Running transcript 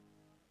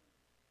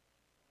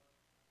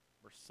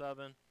number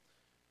 7.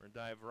 We're going to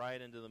dive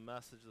right into the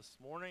message this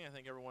morning. I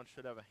think everyone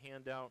should have a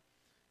handout,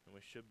 and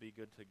we should be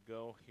good to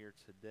go here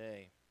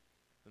today.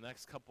 The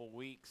next couple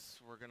weeks,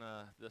 we're going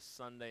to, this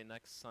Sunday,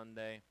 next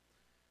Sunday,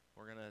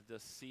 we're going to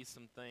just see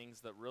some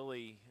things that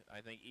really, I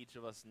think each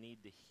of us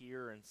need to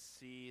hear and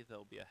see.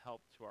 They'll be a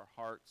help to our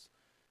hearts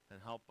and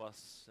help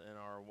us in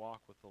our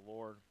walk with the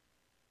Lord.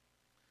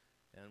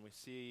 And we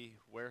see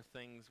where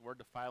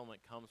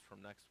defilement comes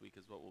from next week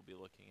is what we'll be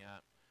looking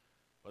at.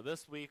 But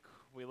this week,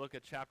 we look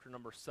at chapter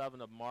number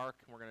 7 of Mark,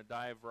 and we're going to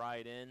dive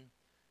right in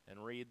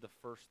and read the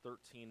first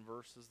 13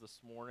 verses this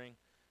morning.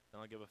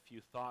 Then I'll give a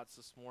few thoughts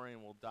this morning,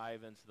 and we'll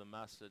dive into the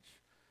message.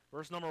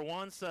 Verse number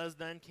 1 says,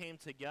 "Then came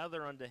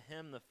together unto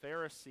him the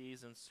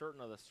Pharisees and certain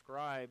of the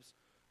scribes,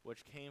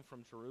 which came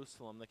from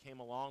Jerusalem." They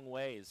came a long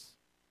ways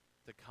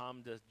to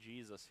come to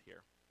Jesus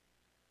here.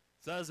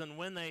 It says, "And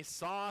when they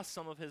saw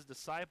some of his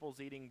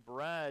disciples eating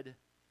bread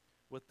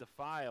with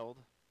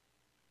defiled,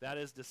 that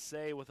is to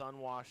say, with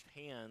unwashed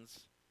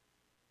hands,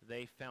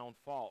 they found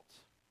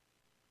fault.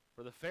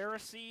 For the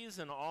Pharisees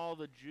and all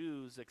the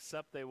Jews,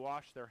 except they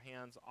wash their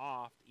hands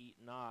oft, eat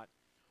not,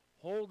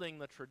 holding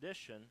the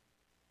tradition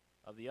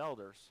of the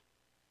elders.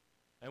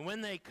 And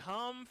when they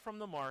come from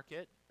the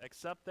market,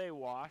 except they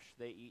wash,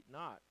 they eat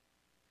not.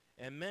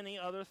 And many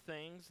other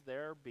things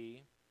there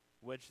be,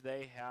 which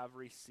they have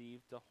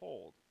received to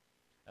hold,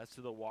 as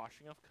to the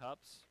washing of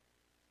cups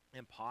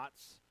and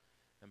pots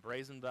and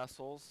brazen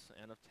vessels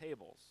and of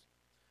tables.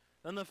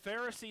 Then the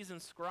Pharisees and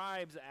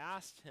scribes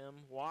asked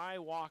him, Why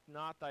walk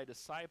not thy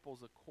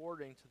disciples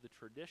according to the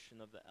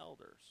tradition of the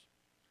elders,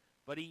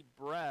 but eat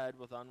bread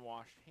with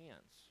unwashed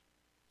hands?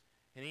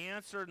 And he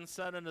answered and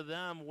said unto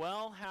them,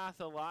 Well hath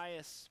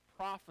Elias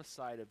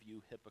prophesied of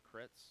you,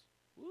 hypocrites."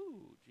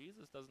 Woo,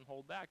 Jesus doesn't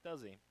hold back,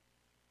 does he?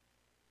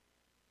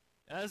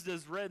 "As it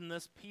is written,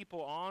 this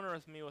people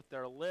honoreth me with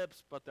their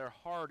lips, but their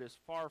heart is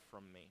far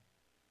from me.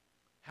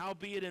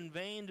 Howbeit in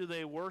vain do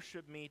they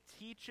worship me,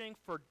 teaching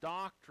for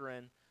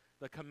doctrine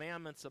the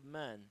commandments of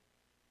men.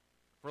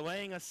 For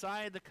laying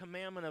aside the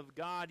commandment of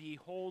God, ye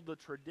hold the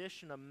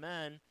tradition of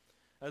men,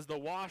 as the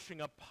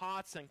washing of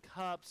pots and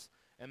cups,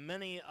 and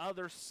many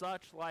other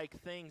such like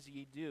things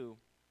ye do.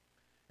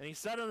 And he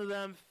said unto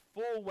them,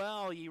 Full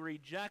well ye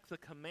reject the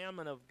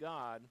commandment of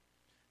God,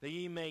 that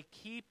ye may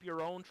keep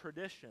your own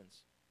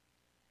traditions.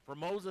 For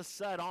Moses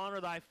said, Honor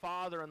thy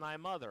father and thy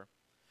mother,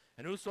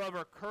 and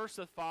whosoever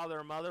curseth father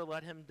or mother,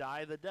 let him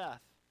die the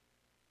death.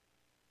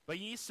 But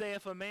ye say,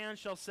 if a man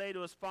shall say to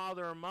his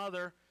father or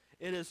mother,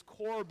 It is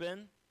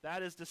Corban,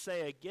 that is to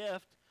say, a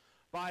gift,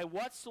 by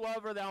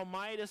whatsoever thou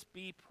mightest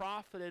be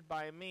profited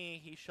by me,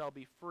 he shall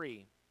be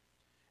free.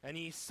 And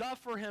ye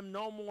suffer him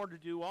no more to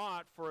do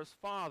aught for his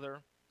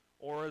father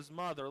or his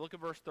mother." Look at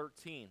verse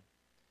 13.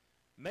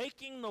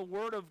 "Making the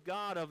word of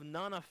God of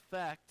none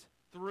effect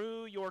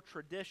through your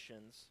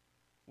traditions,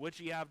 which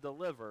ye have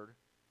delivered,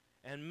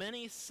 and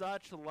many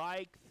such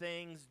like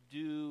things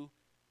do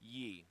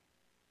ye."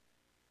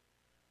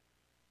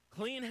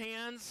 Clean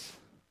hands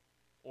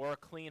or a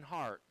clean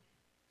heart?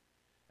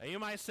 Now you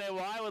might say,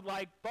 well, I would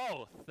like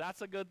both.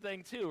 That's a good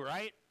thing too,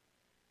 right?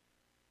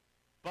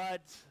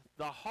 But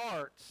the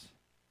heart,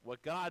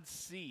 what God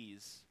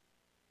sees,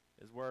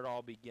 is where it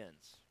all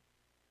begins.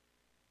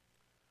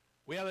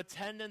 We have a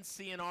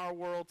tendency in our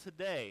world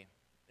today,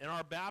 in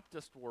our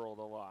Baptist world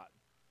a lot,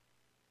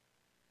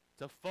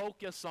 to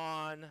focus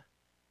on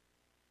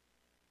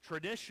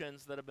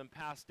traditions that have been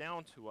passed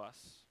down to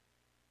us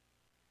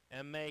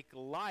and make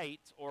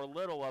light or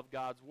little of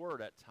God's word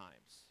at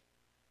times.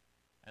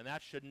 And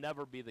that should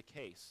never be the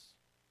case.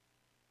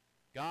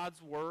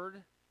 God's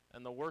word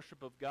and the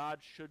worship of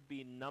God should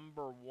be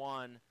number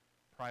one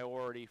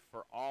priority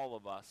for all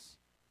of us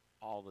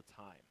all the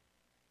time.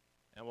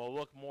 And we'll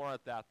look more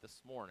at that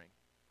this morning.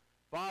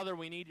 Father,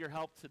 we need your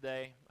help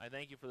today. I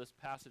thank you for this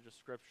passage of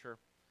Scripture.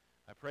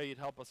 I pray you'd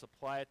help us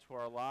apply it to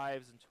our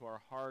lives and to our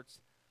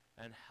hearts,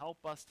 and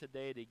help us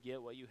today to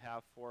get what you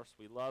have for us.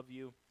 We love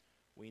you.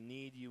 We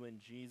need you. In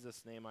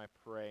Jesus' name I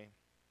pray.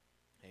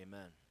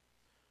 Amen.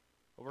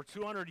 Over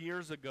 200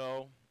 years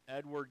ago,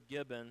 Edward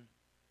Gibbon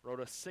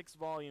wrote a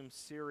 6-volume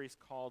series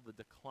called The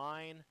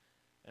Decline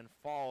and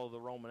Fall of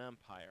the Roman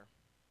Empire.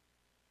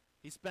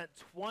 He spent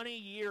 20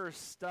 years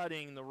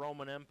studying the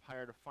Roman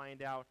Empire to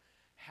find out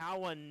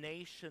how a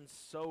nation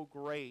so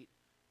great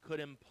could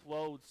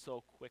implode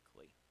so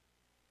quickly.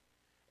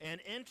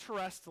 And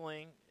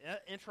interestingly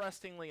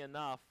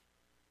enough,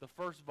 the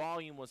first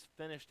volume was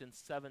finished in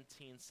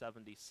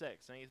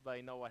 1776.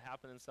 Anybody know what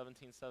happened in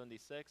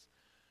 1776?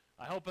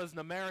 I hope as an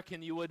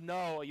American you would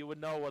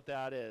know what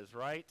that is,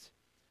 right?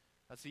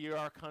 That's the year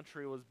our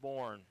country was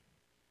born.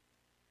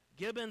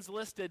 Gibbons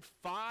listed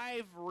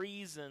 5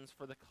 reasons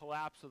for the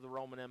collapse of the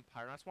Roman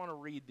Empire. And I just want to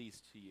read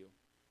these to you.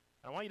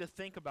 I want you to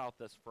think about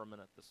this for a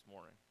minute this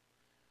morning.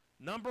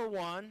 Number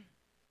 1,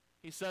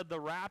 he said the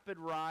rapid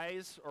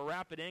rise or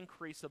rapid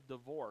increase of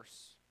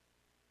divorce,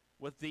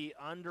 with the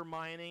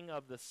undermining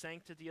of the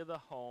sanctity of the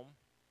home,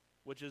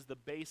 which is the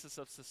basis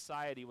of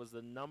society, was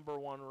the number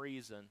 1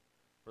 reason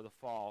for the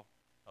fall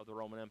of the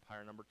Roman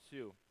Empire. Number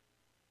 2,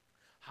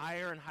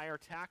 higher and higher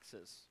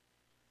taxes,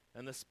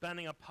 and the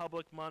spending of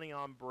public money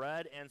on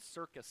bread and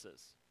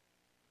circuses.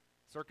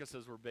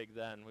 Circuses were big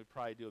then. We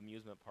probably do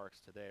amusement parks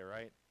today,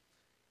 right?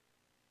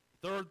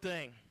 Third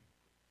thing,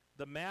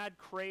 the mad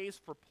craze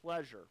for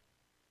pleasure,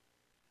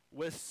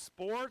 with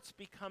sports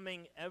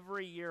becoming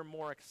every year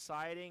more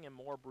exciting and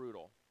more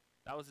brutal.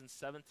 That was in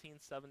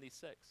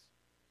 1776.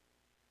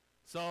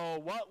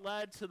 So what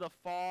led to the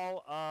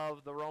fall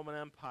of the Roman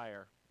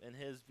Empire, in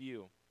his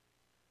view?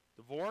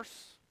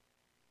 Divorce,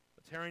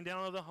 the tearing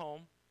down of the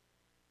home,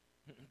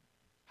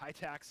 high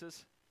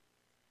taxes,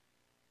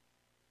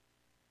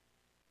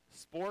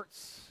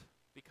 sports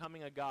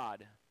becoming a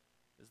god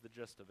is the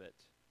gist of it.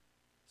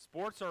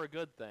 Sports are a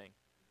good thing,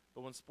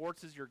 but when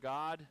sports is your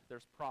god,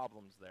 there's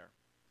problems there.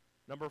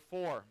 Number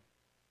 4,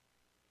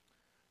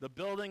 the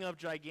building of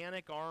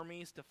gigantic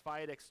armies to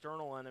fight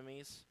external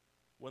enemies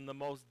when the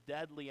most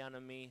deadly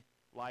enemy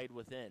lied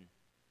within.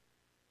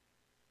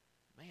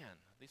 Man,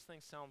 these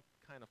things sound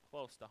kind of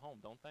close to home,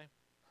 don't they?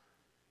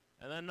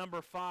 And then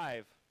number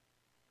 5,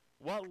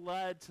 what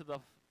led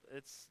to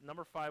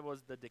number 5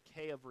 was the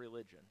decay of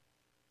religion.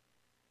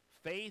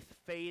 Faith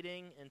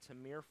fading into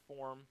mere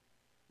form,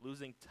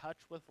 losing touch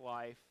with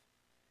life,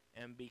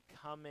 and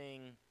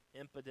becoming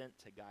impotent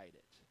to guide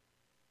it.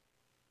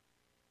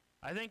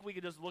 I think we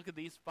could just look at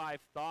these 5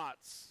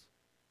 thoughts,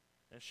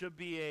 and it should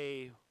be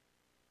a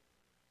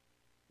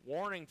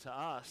warning to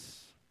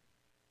us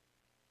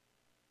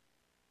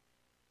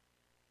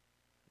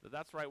that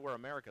that's right where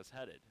America's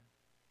headed.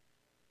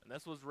 And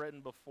this was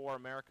written before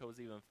America was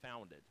even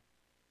founded.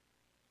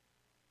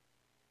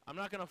 I'm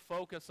not going to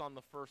focus on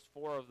the first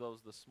 4 of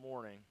those this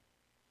morning,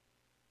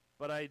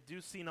 but I do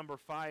see number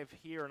 5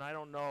 here, and I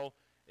don't know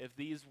if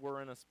these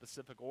were in a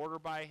specific order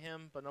by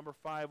him, but number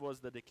 5 was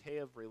the decay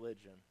of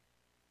religion.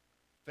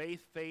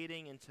 Faith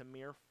fading into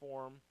mere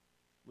form,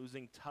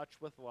 losing touch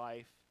with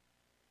life,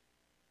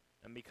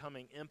 and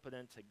becoming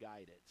impotent to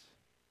guide it.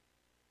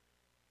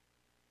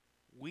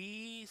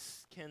 We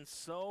can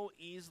so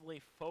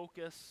easily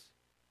focus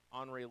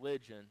on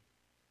religion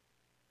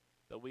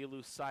that we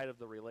lose sight of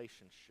the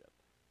relationship.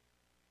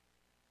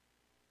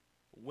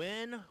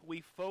 When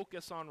we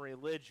focus on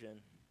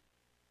religion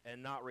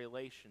and not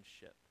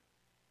relationship,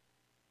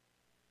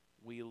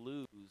 we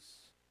lose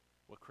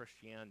what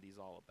Christianity is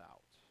all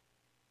about.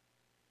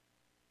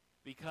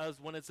 Because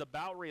when it's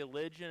about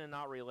religion and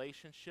not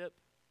relationship,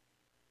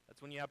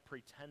 that's when you have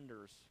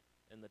pretenders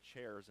in the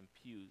chairs and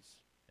pews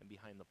and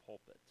behind the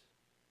pulpit.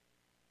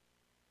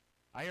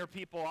 I hear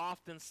people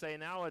often say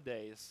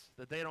nowadays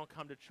that they don't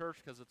come to church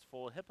because it's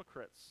full of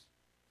hypocrites.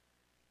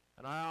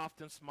 And I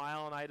often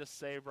smile and I just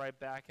say right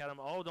back at them,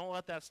 oh, don't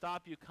let that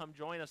stop you. Come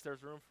join us.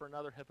 There's room for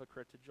another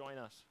hypocrite to join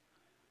us.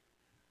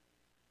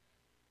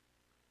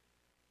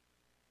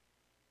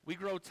 We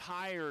grow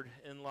tired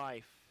in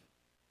life.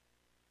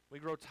 We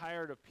grow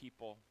tired of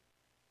people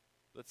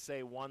that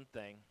say one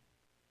thing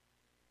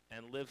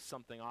and live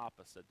something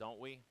opposite, don't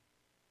we?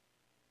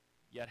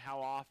 Yet how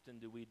often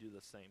do we do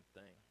the same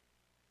thing?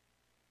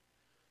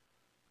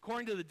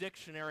 According to the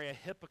dictionary, a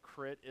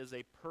hypocrite is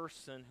a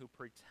person who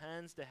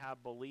pretends to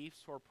have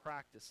beliefs or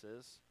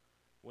practices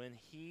when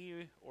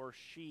he or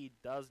she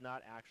does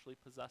not actually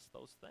possess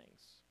those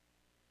things.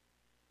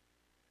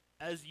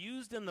 As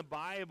used in the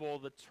Bible,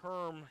 the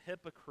term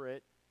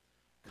hypocrite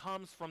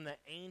comes from the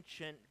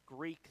ancient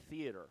Greek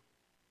theater,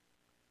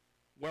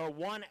 where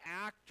one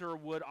actor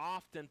would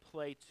often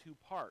play 2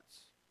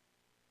 parts.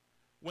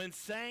 When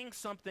saying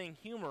something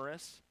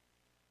humorous,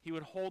 he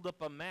would hold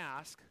up a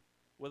mask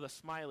with a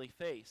smiley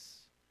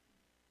face,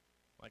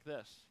 like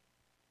this.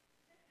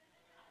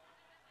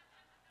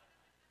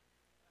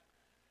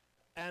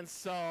 And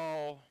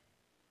so,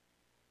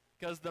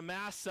 because the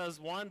mask says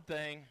one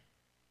thing,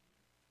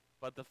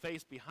 but the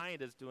face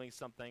behind is doing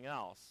something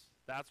else.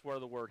 That's where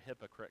the word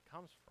hypocrite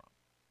comes from.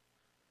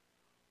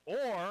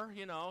 Or,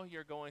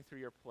 you're going through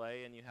your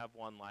play and you have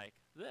one like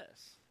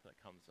this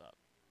that comes up.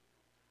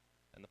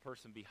 And the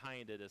person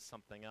behind it is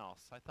something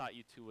else. I thought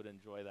you two would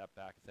enjoy that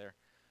back there.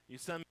 You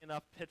send me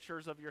enough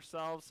pictures of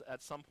yourselves,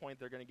 at some point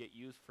they're going to get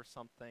used for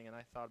something, and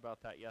I thought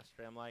about that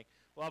yesterday. I'm like,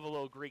 we'll have a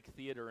little Greek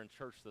theater in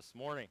church this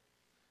morning.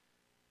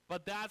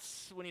 But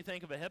that's when you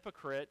think of a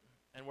hypocrite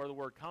and where the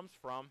word comes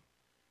from,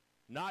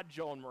 not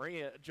Joe and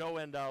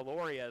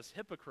Lori as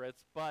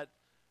hypocrites, but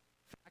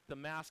the fact the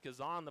mask is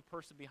on, the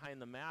person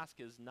behind the mask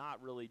is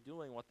not really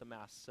doing what the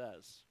mask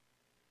says.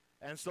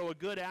 And so a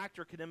good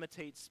actor can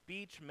imitate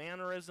speech,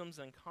 mannerisms,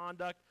 and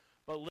conduct,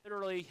 but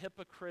literally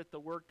hypocrite, the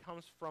word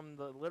comes from,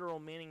 the literal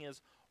meaning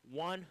is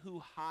one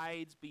who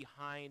hides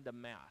behind a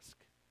mask.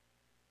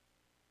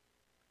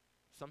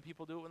 Some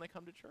people do it when they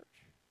come to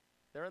church.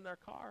 They're in their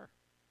car,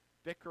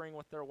 bickering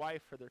with their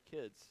wife or their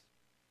kids.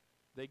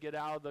 They get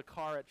out of the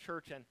car at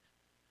church and,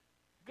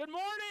 good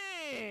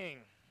morning!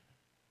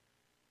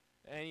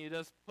 And you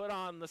just put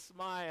on the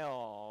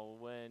smile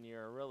when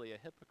you're really a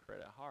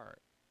hypocrite at heart.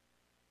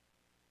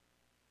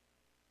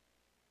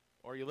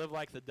 Or you live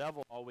like the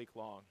devil all week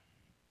long.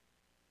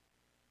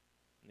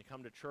 And you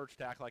come to church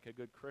to act like a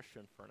good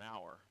Christian for an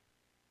hour.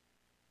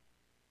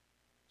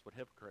 That's what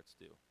hypocrites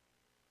do.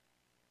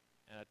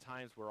 And at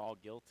times we're all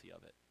guilty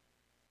of it.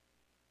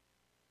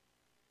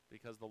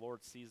 Because the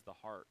Lord sees the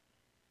heart.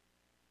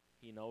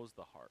 He knows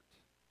the heart.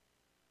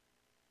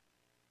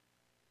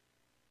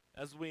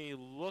 As we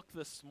look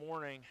this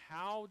morning,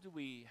 how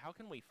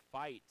can we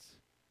fight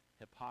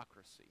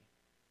hypocrisy?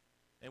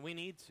 And we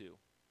need to,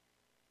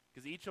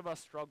 because each of us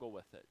struggle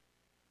with it.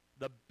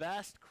 The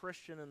best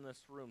Christian in this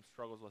room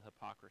struggles with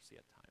hypocrisy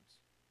at times.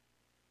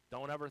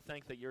 Don't ever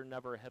think that you're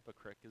never a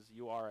hypocrite, because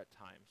you are at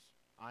times.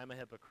 I'm a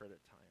hypocrite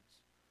at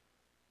times.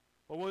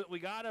 But what we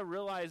got to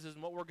realize is,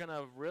 and what we're going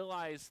to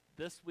realize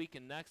this week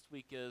and next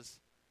week is,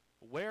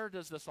 where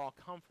does this all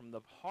come from?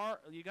 The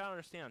heart, you got to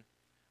understand,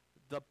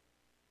 the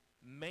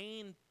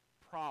main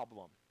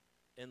problem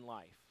in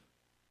life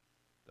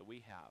that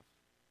we have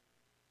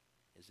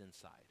is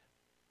inside.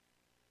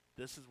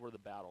 This is where the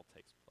battle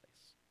takes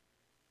place.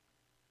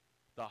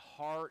 The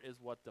heart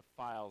is what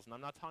defiles. And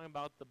I'm not talking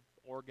about the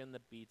organ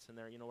that beats in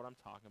there. You know what I'm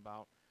talking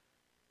about.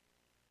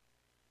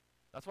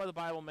 That's why the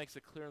Bible makes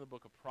it clear in the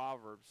book of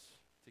Proverbs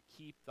to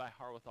keep thy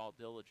heart with all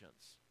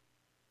diligence,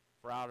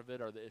 for out of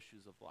it are the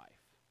issues of life.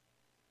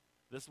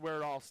 This is where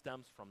it all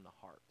stems from, the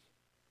heart.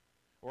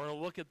 We're going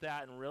to look at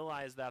that and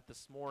realize that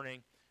this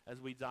morning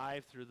as we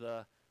dive through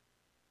the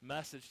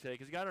message today.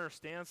 Because you got to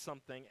understand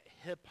something.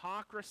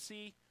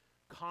 Hypocrisy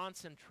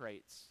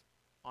concentrates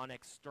on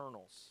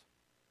externals.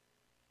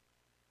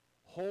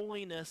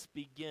 Holiness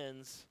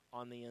begins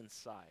on the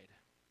inside.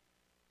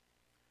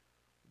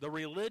 The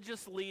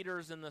religious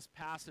leaders in this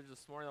passage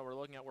this morning that we're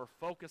looking at were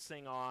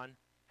focusing on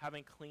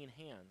having clean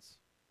hands.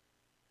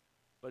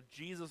 But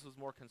Jesus was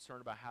more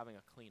concerned about having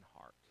a clean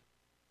heart.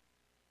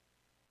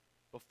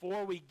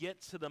 Before we get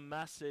to the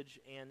message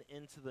and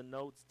into the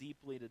notes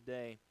deeply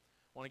today,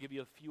 I want to give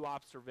you a few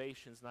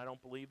observations, and I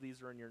don't believe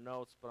these are in your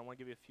notes, but I want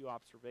to give you a few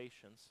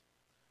observations.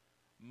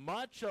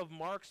 Much of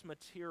Mark's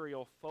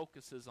material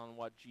focuses on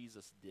what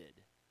Jesus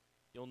did.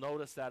 You'll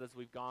notice that as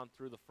we've gone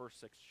through the first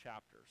 6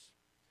 chapters.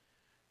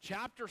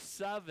 Chapter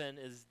 7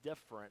 is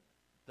different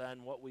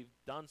than what we've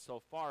done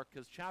so far,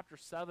 because chapter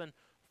 7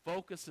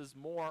 focuses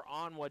more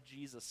on what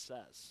Jesus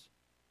says.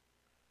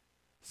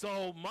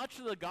 So much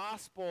of the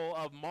Gospel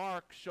of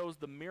Mark shows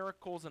the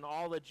miracles and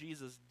all that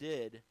Jesus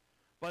did,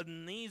 but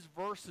in these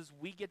verses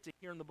we get to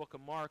hear in the book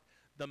of Mark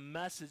the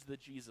message that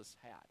Jesus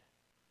had.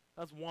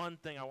 That's one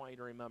thing I want you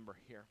to remember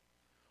here.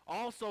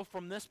 Also,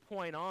 from this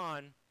point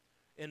on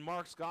in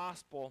Mark's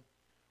Gospel,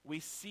 we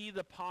see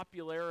the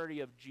popularity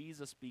of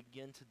Jesus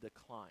begin to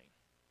decline.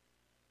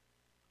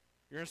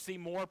 You're going to see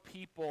more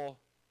people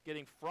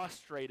getting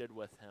frustrated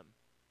with him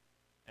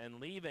and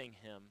leaving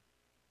him.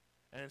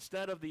 And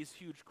instead of these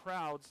huge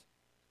crowds,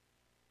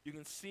 you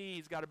can see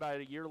he's got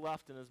about a year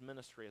left in his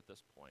ministry at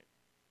this point.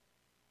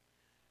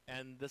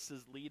 And this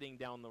is leading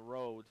down the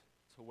road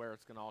to where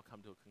it's going to all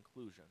come to a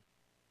conclusion.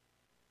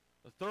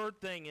 The third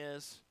thing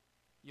is,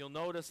 you'll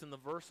notice in the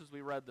verses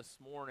we read this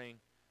morning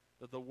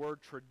that the word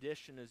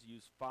tradition is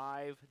used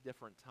 5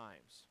 different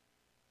times.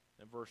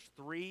 In verse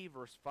 3,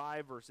 verse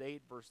 5, verse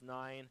 8, verse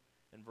 9,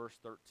 and verse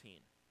 13.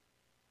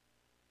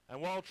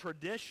 And while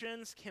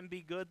traditions can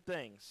be good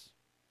things,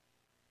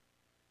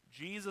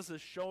 Jesus is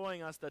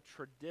showing us that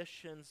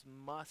traditions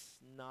must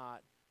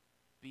not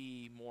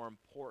be more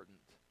important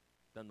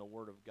than the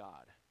Word of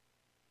God.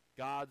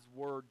 God's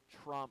Word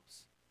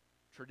trumps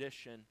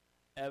tradition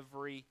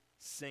every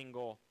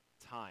single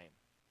time.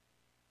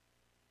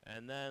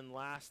 And then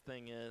last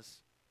thing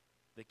is,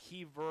 the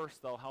key verse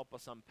that'll help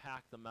us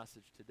unpack the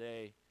message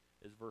today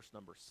is verse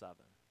number 7.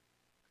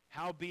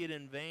 Howbeit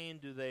in vain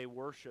do they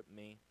worship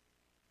me,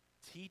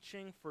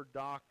 teaching for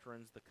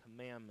doctrines the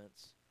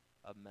commandments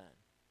of men.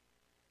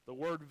 The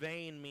word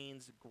vain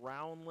means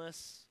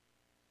groundless,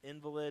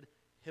 invalid,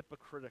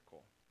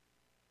 hypocritical.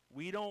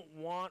 We don't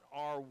want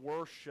our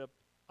worship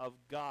of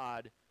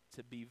God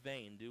to be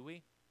vain, do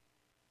we?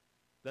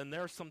 Then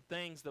there's some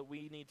things that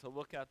we need to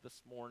look at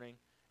this morning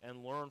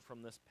and learn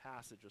from this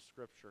passage of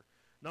Scripture.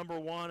 Number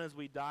one, as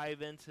we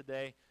dive in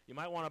today, you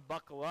might want to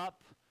buckle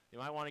up. You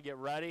might want to get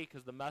ready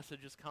because the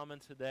message is coming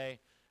today,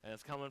 and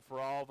it's coming for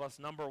all of us.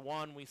 Number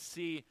one, we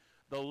see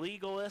the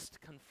legalists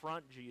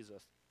confront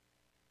Jesus.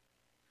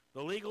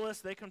 The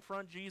legalists, they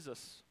confront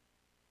Jesus.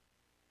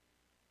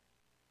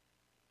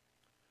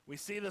 We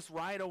see this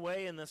right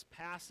away in this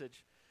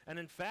passage. And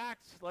in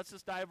fact, let's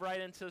just dive right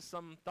into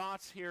some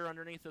thoughts here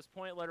underneath this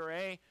point. Letter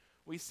A,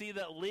 we see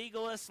that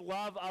legalists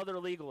love other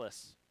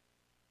legalists.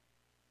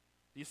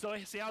 Do you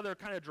see how they're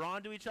kind of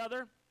drawn to each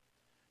other?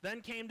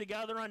 Then came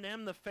together unto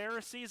him the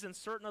Pharisees and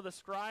certain of the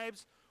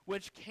scribes,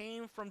 which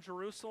came from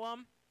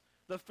Jerusalem.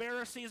 The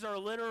Pharisees are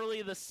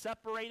literally the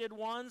separated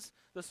ones.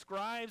 The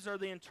scribes are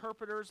the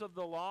interpreters of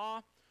the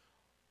law.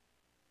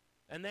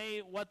 And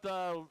what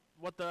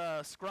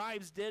the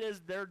scribes did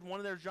is one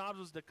of their jobs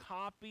was to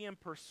copy and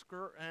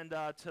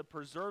to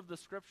preserve the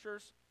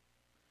Scriptures.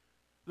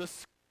 The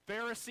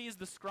Pharisees,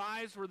 the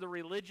scribes, were the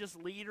religious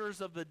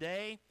leaders of the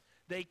day.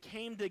 They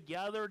came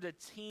together to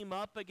team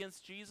up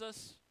against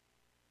Jesus.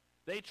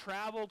 They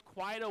traveled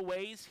quite a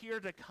ways here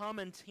to come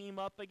and team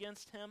up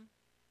against him.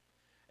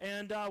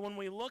 And when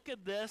we look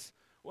at this,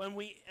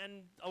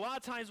 and a lot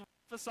of times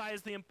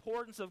emphasize the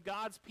importance of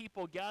God's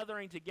people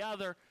gathering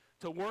together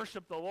to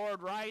worship the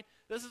Lord, right?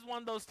 This is one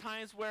of those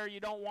times where you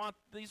don't want,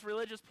 these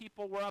religious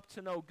people were up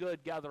to no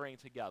good gathering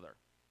together.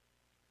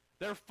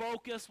 Their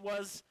focus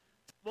was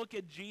to look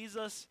at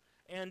Jesus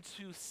and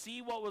to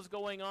see what was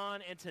going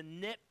on and to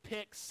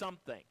nitpick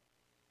something.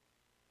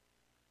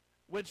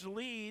 Which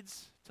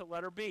leads to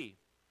letter B.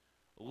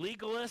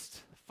 Legalists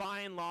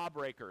find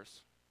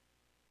lawbreakers.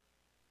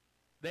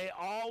 They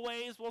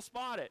always will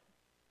spot it.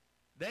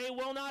 They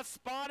will not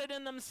spot it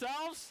in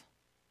themselves,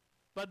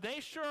 but they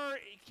sure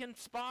can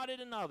spot it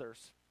in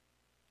others.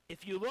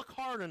 If you look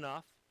hard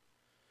enough,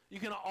 you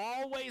can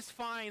always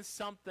find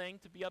something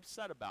to be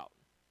upset about.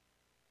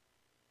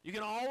 You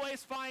can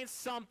always find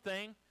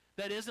something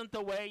that isn't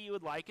the way you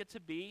would like it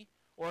to be,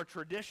 or a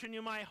tradition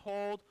you might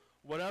hold,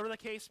 whatever the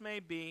case may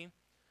be.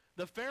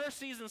 The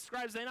Pharisees and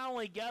scribes, they not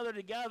only gathered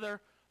together,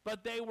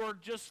 but they were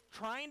just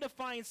trying to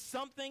find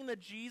something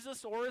that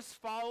Jesus or his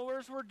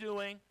followers were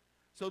doing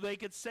so they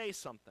could say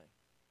something.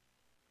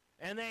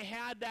 And they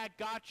had that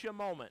gotcha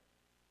moment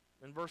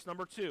in verse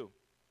number 2.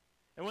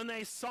 And when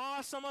they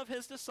saw some of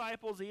his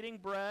disciples eating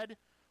bread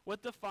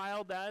with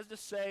defiled, that is to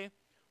say,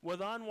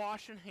 with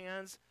unwashed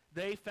hands,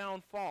 they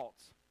found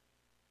fault.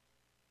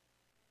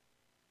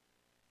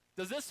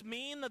 Does this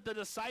mean that the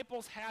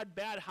disciples had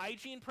bad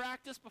hygiene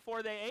practice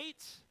before they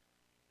ate?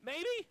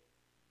 Maybe.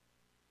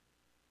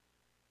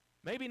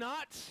 Maybe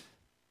not.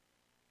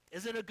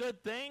 Is it a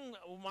good thing?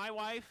 My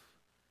wife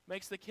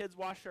makes the kids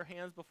wash their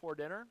hands before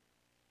dinner.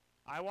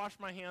 I wash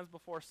my hands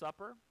before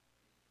supper.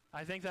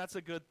 I think that's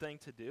a good thing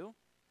to do.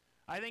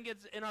 I think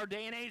it's in our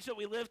day and age that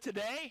we live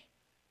today,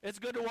 it's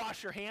good to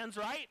wash your hands,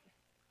 right?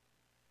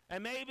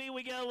 And maybe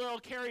we get a little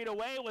carried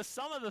away with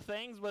some of the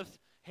things with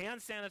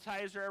hand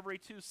sanitizer every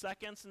 2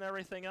 seconds and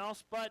everything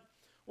else, but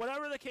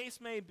whatever the case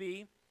may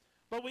be.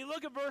 But we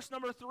look at verse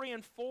number 3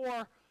 and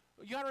 4.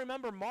 You got to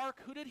remember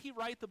Mark. Who did he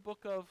write the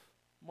book of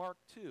Mark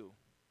to?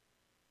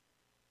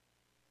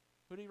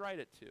 Who did he write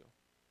it to?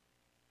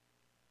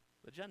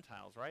 The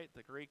Gentiles, right?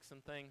 The Greeks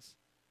and things.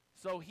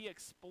 So he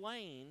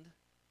explained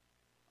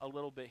a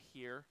little bit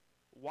here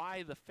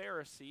why the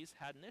Pharisees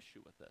had an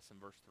issue with this in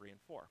verse 3 and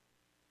 4.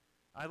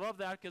 I love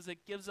that because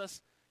it gives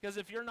us, because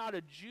if you're not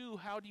a Jew,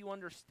 how do you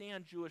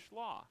understand Jewish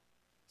law?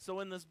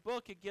 So in this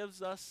book, it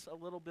gives us a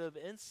little bit of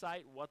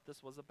insight what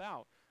this was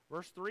about.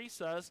 Verse 3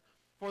 says,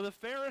 "For the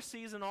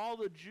Pharisees and all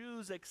the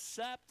Jews,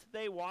 except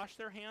they wash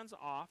their hands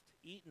oft,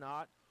 eat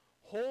not,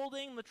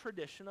 holding the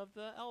tradition of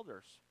the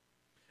elders.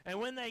 And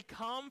when they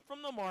come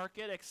from the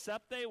market,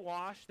 except they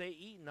wash, they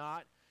eat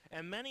not,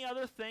 and many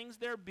other things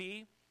there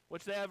be,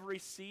 which they have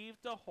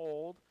received to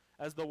hold,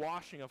 as the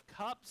washing of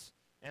cups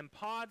and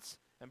pots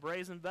and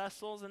brazen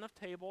vessels and of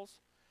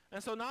tables."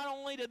 And so not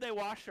only did they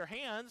wash their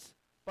hands,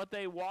 but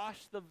they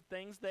washed the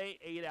things they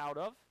ate out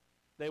of.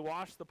 They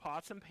washed the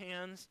pots and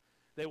pans.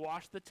 They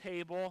washed the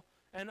table.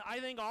 And I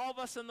think all of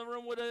us in the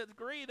room would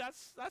agree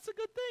that's a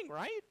good thing,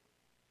 right?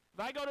 If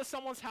I go to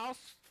someone's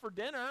house for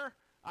dinner,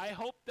 I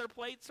hope their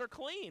plates are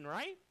clean,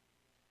 right?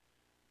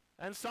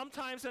 And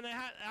sometimes, and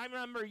I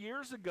remember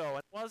years ago,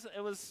 it wasn't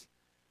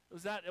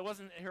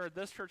here at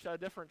this church, at a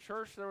different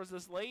church. There was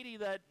this lady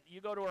that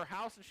you go to her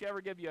house and she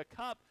ever give you a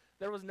cup.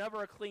 There was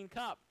never a clean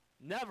cup.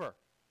 Never.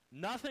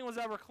 Nothing was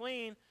ever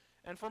clean.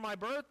 And for my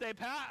birthday,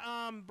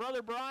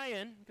 Brother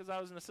Brian, because I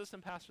was an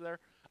assistant pastor there,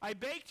 I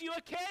baked you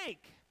a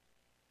cake.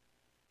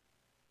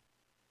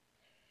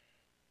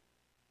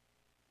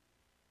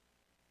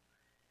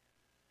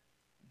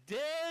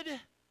 Did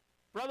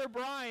Brother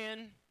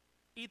Brian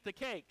eat the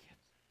cake?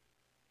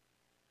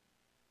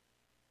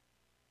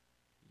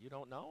 You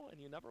don't know,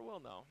 and you never will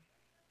know.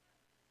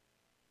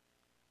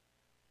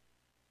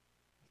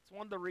 It's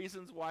one of the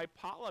reasons why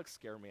potlucks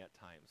scare me at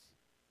times.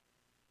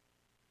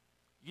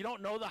 You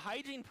don't know the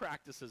hygiene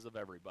practices of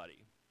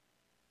everybody.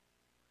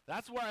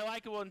 That's where I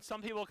like it when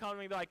some people come to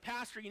me and be like,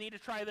 "Pastor, you need to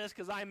try this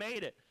because I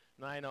made it."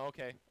 And I know,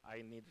 okay,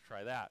 I need to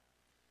try that.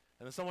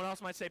 And then someone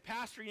else might say,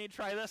 "Pastor, you need to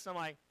try this." And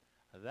I'm like,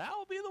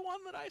 that'll be the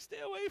one that I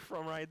stay away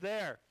from right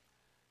there.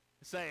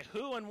 Say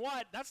who and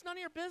what, that's none of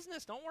your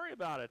business. Don't worry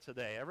about it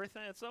today.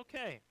 Everything, it's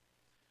okay.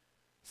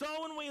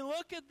 So when we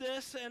look at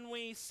this and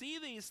we see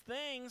these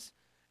things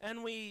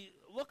and we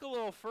look a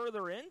little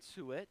further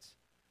into it,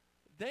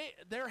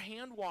 their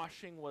hand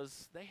washing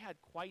they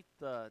had quite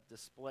the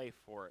display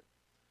for it.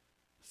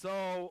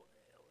 So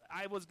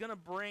I was going to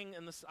bring,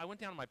 I went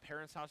down to my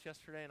parents' house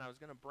yesterday and I was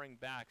going to bring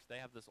back, they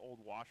have this old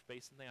wash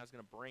basin thing. I was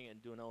going to bring it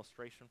and do an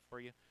illustration for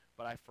you,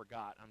 but I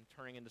forgot. I'm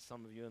turning into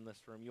some of you in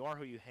this room. You are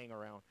who you hang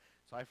around.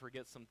 So I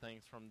forget some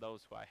things from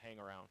those who I hang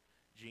around.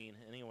 Gene,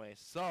 anyway.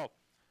 So,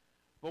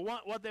 but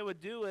what they would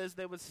do is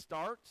they would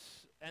start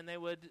and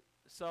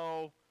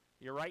so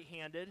you're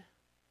right-handed.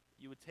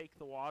 You would take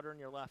the water in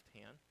your left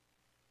hand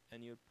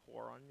and you would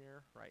pour on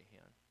your right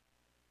hand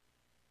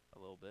a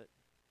little bit.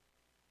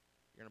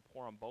 You're going to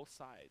pour on both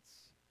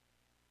sides.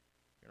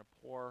 You're going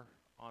to pour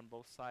on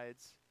both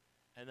sides.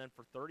 And then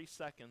for 30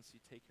 seconds, you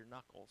take your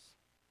knuckles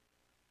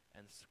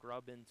and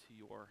scrub into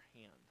your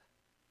hand.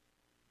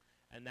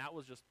 And that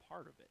was just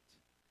part of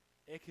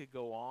it. It could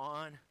go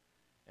on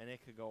and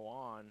it could go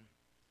on.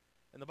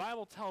 And the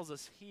Bible tells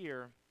us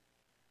here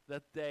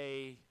that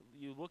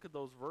you look at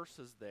those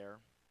verses there,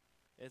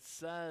 it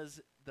says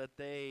that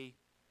they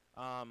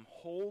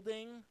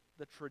holding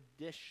the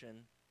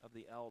tradition of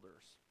the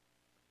elders.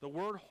 The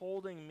word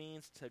holding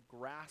means to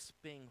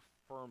grasping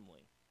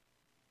firmly.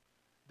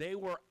 They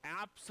were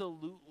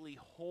absolutely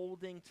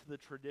holding to the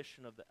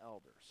tradition of the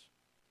elders.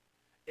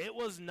 It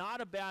was not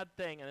a bad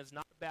thing, and it's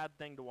not a bad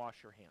thing to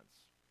wash your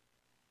hands.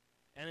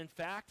 And in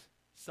fact,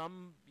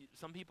 some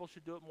people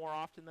should do it more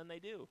often than they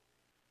do.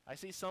 I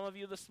see some of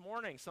you this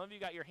morning. Some of you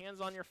got your hands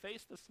on your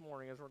face this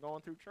morning as we're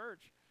going through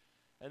church.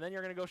 And then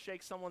you're going to go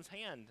shake someone's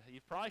hand.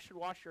 You probably should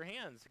wash your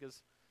hands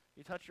because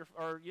you touch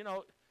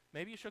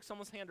maybe you shook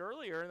someone's hand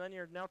earlier and then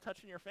you're now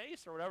touching your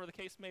face or whatever the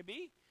case may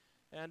be.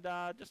 And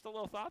just a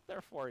little thought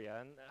there for you.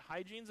 And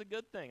hygiene's a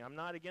good thing. I'm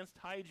not against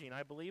hygiene.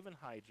 I believe in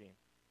hygiene.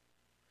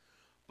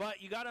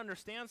 But you got to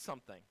understand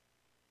something.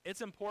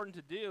 It's important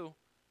to do.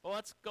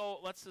 But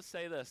let's just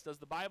say this. Does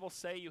the Bible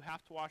say you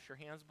have to wash your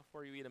hands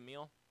before you eat a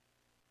meal?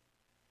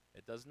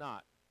 It does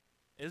not.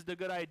 Is it a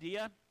good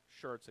idea?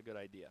 Sure, it's a good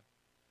idea.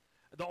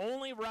 The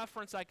only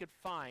reference I could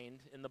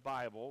find in the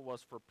Bible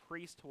was for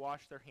priests to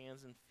wash their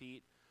hands and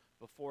feet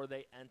before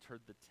they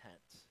entered the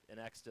tent in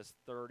Exodus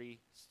 30,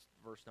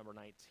 verse number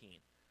 19.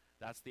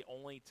 That's the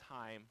only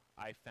time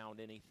I found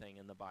anything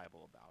in the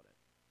Bible about it.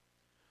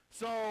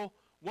 So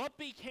what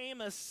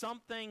became as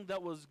something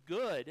that was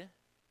good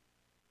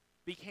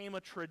became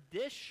a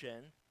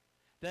tradition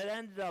that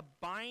ended up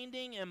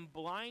binding and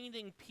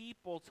blinding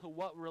people to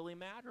what really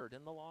mattered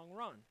in the long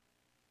run.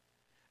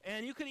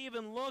 And you could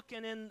even look,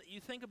 and you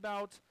think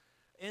about,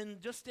 in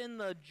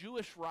the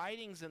Jewish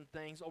writings and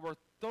things, over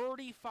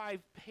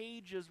 35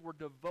 pages were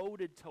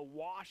devoted to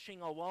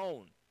washing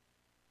alone.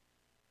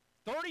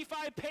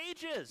 35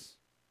 pages!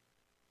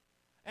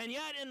 And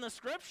yet in the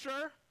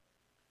scripture,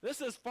 this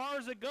is as far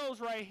as it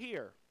goes right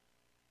here.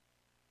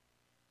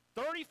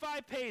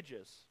 35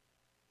 pages.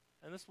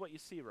 And this is what you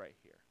see right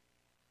here.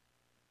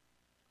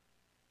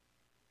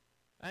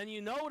 And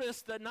you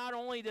notice that not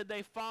only did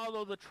they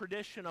follow the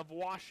tradition of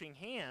washing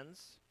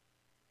hands,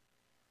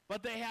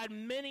 but they had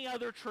many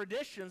other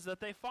traditions that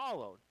they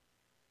followed.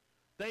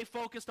 They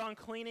focused on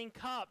cleaning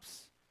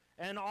cups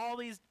and all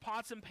these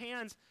pots and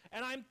pans,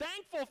 and I'm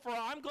thankful for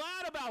it. I'm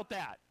glad about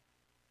that.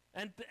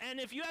 And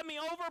if you have me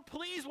over,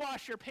 please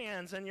wash your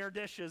pans and your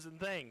dishes and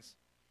things.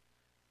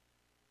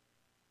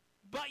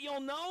 But you'll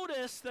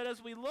notice that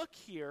as we look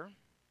here,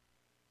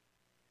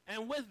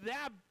 and with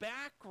that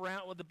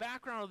background, with the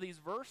background of these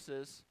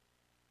verses,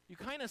 you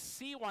kind of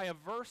see why a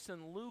verse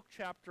in Luke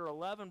chapter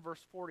 11,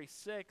 verse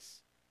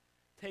 46,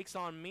 takes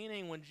on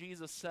meaning when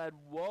Jesus said,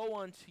 "Woe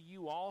unto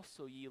you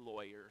also, ye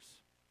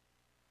lawyers,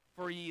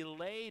 for ye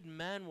laid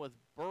men with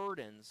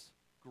burdens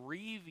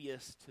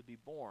grievous to be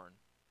borne.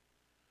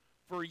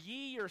 For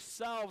ye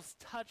yourselves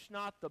touch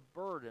not the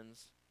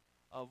burdens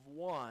of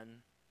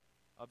one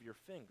of your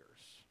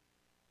fingers."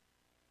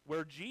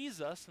 Where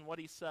Jesus, and what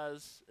he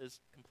says is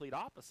complete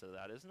opposite of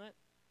that, isn't it?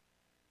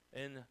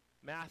 In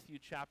Matthew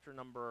chapter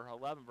number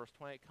 11, verse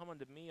 28, "Come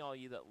unto me, all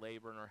ye that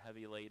labor and are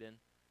heavy laden,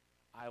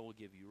 I will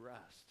give you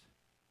rest."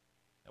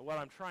 And what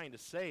I'm trying to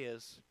say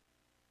is,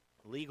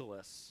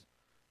 legalists,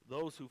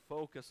 those who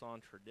focus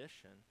on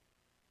tradition,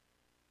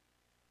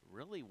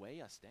 really weigh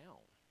us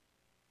down.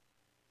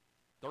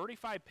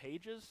 35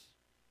 pages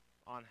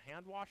on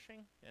hand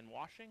washing and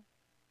washing,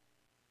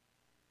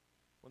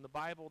 when the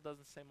Bible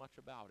doesn't say much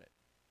about it.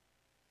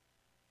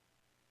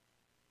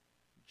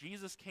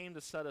 Jesus came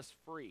to set us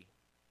free.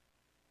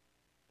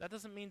 That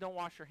doesn't mean don't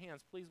wash your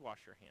hands. Please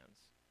wash your hands.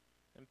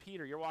 And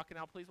Peter, you're walking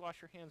out. Please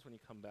wash your hands when you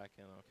come back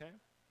in, okay?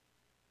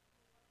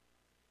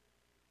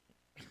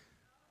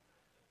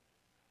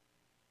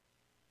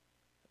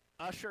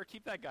 Usher,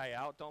 keep that guy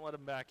out. Don't let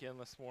him back in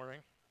this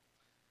morning.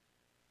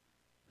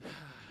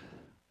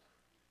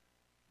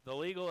 The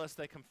legalists,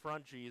 they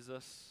confront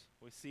Jesus.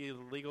 We see the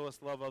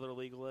legalists love other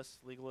legalists.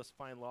 Legalists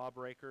find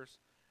lawbreakers.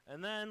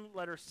 And then,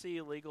 letter C,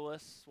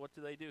 legalists, what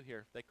do they do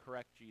here? They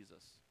correct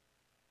Jesus.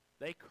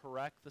 They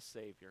correct the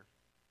Savior.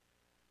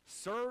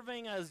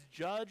 Serving as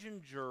judge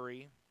and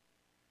jury,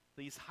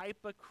 these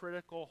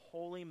hypocritical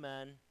holy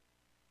men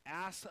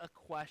ask a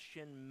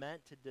question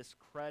meant to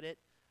discredit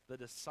the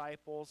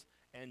disciples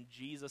and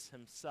Jesus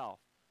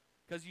himself.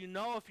 Because you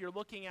know, if you're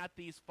looking at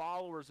these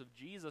followers of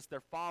Jesus, they're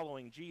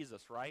following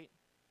Jesus, right?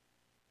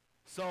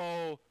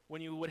 So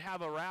when you would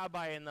have a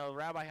rabbi and the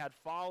rabbi had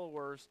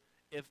followers,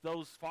 if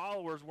those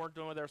followers weren't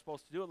doing what they were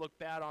supposed to do, it looked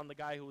bad on the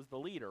guy who was the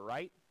leader,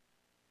 right?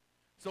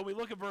 So we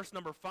look at verse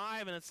number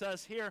 5, and it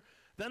says here,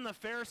 "Then the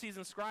Pharisees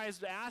and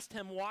scribes asked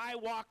him, Why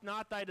walk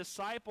not thy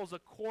disciples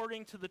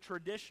according to the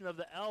tradition of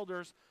the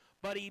elders,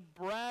 but eat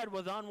bread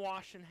with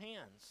unwashed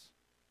hands?"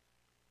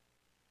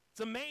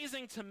 It's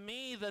amazing to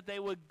me that they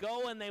would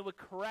go and they would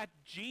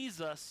correct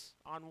Jesus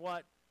on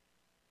what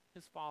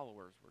his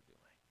followers were doing.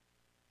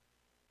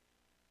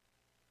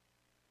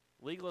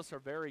 Legalists are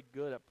very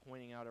good at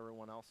pointing out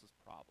everyone else's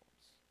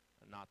problems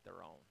and not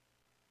their own.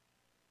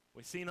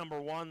 We see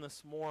number 1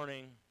 this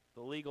morning,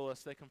 the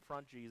legalists, they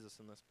confront Jesus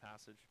in this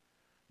passage.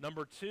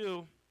 Number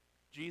two,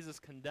 Jesus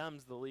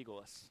condemns the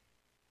legalists.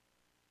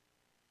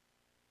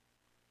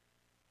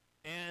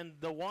 And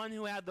the one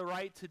who had the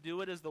right to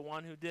do it is the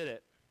one who did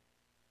it.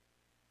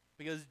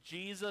 Because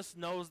Jesus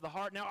knows the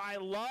heart. Now, I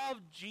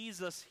love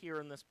Jesus here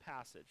in this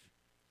passage.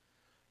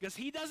 Because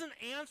he doesn't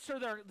answer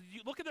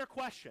look at their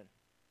question.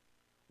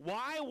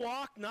 Why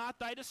walk not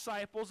thy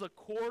disciples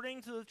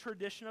according to the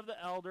tradition of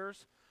the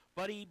elders,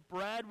 but eat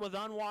bread with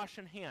unwashed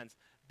hands?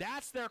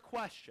 That's their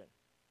question.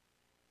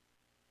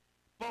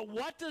 But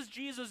what does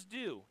Jesus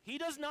do? He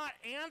does not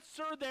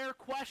answer their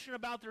question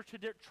about their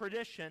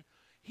tradition.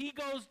 He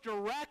goes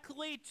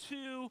directly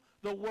to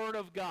the Word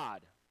of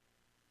God.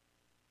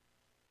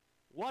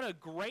 What a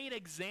great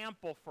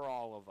example for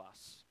all of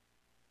us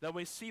that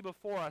we see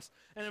before us.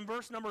 And in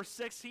verse number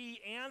 6, he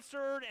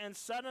answered and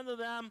said unto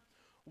them,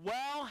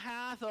 Well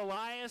hath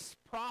Elias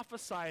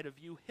prophesied of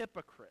you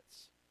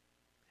hypocrites,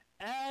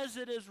 as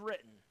it is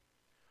written.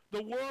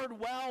 The word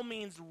well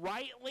means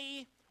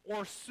rightly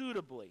or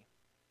suitably.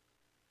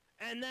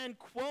 And then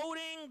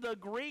quoting the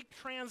Greek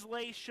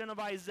translation of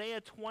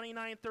Isaiah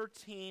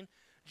 29:13,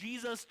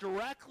 Jesus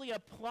directly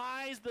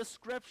applies the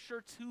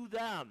scripture to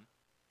them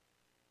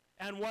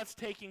and what's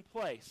taking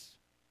place.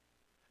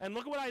 And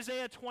look at what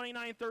Isaiah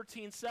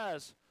 29:13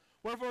 says.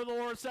 Wherefore the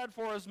Lord said,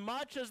 For as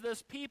much as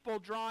this people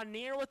draw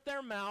near with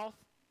their mouth,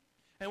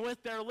 and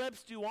with their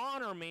lips do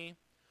honor me,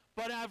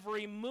 but have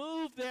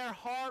removed their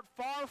heart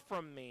far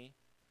from me,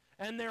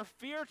 and their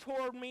fear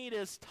toward me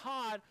is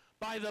taught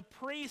by the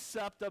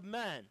precept of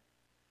men.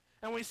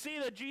 And we see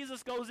that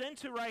Jesus goes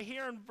into right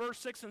here in verse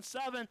 6 and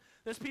 7,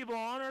 This people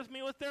honoreth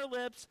me with their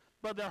lips,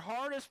 but their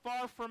heart is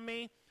far from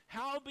me.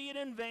 Howbeit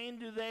in vain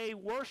do they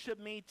worship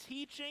me,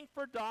 teaching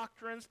for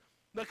doctrines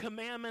the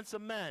commandments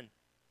of men.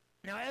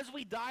 Now, as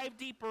we dive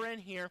deeper in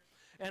here,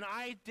 and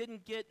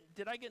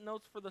did I get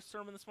notes for the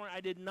sermon this morning? I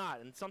did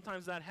not, and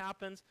sometimes that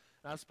happens.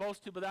 I was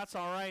supposed to, but that's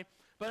all right.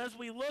 But as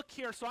we look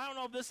here, so I don't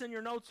know if this is in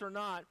your notes or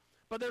not,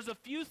 but there's a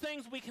few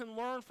things we can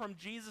learn from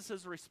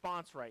Jesus'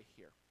 response right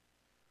here.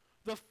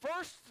 The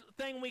first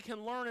thing we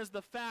can learn is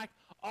the fact,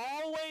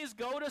 always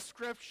go to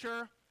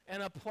Scripture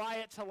and apply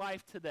it to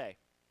life today.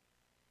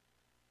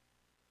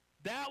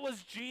 That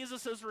was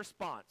Jesus'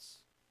 response.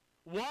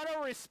 What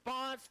a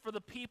response for the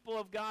people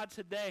of God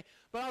today.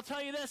 But I'll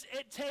tell you this,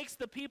 it takes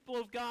the people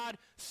of God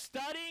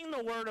studying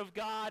the Word of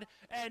God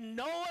and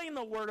knowing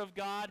the Word of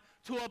God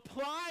to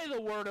apply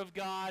the Word of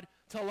God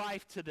to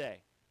life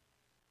today.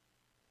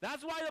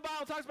 That's why the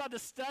Bible talks about the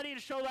study to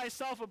show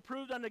thyself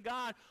approved unto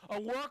God, a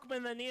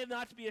workman that needeth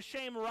not to be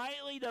ashamed,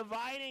 rightly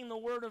dividing the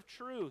word of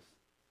truth.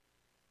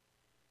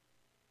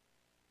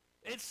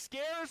 It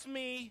scares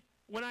me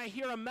when I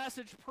hear a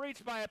message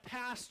preached by a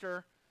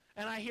pastor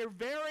and I hear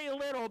very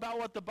little about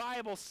what the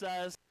Bible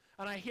says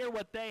and I hear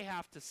what they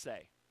have to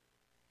say.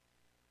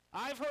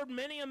 I've heard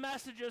many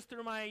messages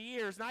through my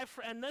years,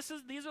 and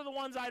these are the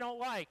ones I don't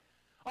like.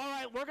 All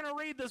right, we're going to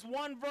read this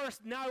one verse.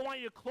 Now I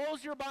want you to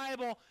close your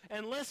Bible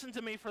and listen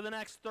to me for the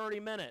next 30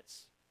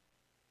 minutes.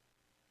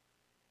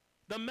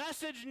 The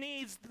message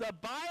needs, the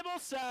Bible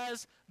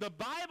says, the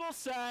Bible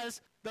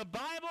says, the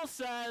Bible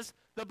says,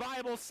 the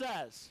Bible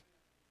says.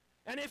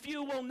 And if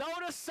you will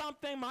notice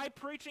something, my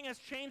preaching has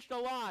changed a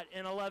lot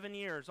in 11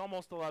 years,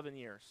 almost 11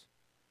 years.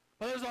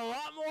 But there's a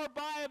lot more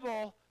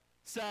Bible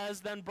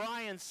says than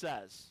Brian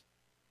says.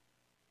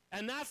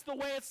 And that's the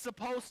way it's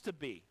supposed to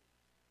be.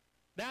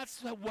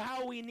 That's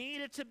how we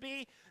need it to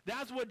be.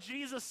 That's what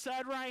Jesus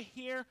said right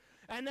here.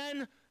 And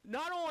then,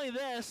 not only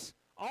this,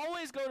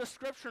 always go to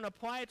Scripture and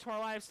apply it to our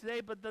lives today,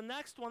 but the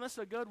next one, this is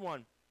a good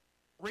one.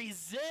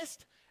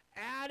 Resist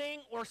adding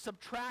or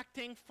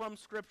subtracting from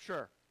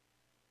Scripture.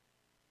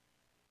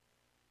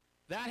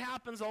 That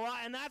happens a lot,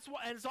 and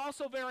it's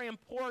also very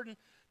important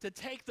to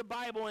take the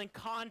Bible in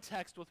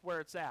context with where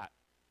it's at.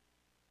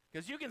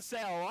 Because you can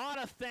say a lot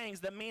of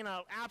things that mean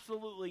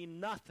absolutely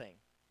nothing.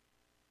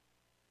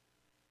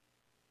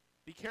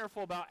 Be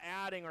careful about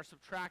adding or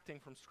subtracting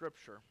from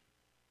Scripture.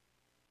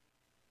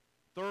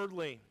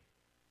 Thirdly,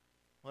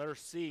 letter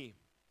C.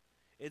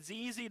 It's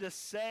easy to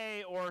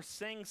say or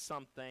sing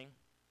something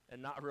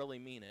and not really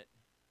mean it.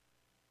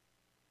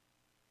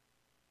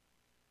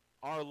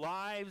 Our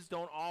lives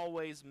don't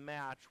always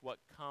match what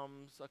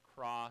comes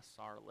across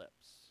our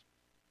lips.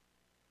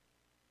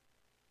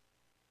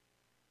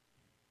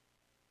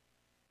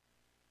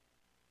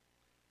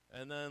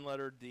 And then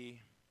letter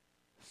D.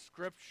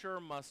 Scripture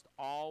must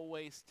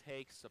always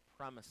take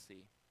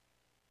supremacy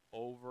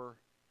over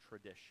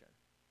tradition.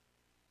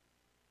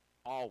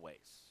 Always.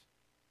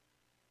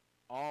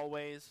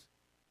 Always,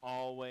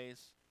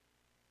 always,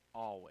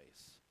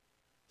 always.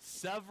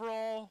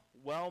 Several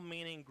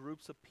well-meaning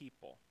groups of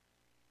people,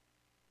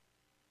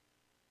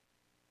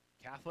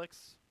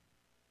 Catholics,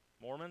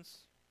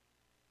 Mormons,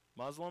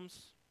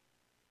 Muslims,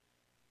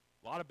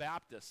 a lot of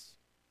Baptists,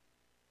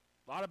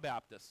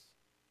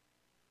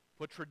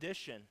 put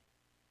tradition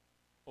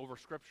over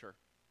Scripture.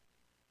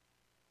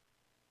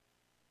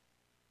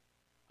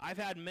 I've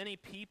had many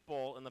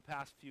people in the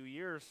past few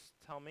years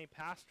tell me,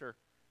 Pastor,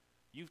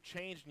 you've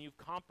changed and you've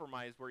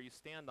compromised where you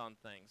stand on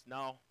things.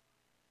 No,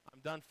 I'm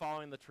done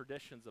following the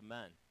traditions of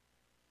men,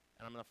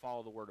 and I'm going to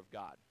follow the Word of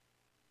God.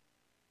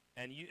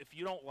 And if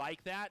you don't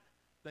like that,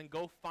 then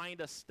go find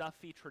a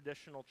stuffy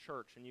traditional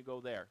church and you go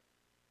there.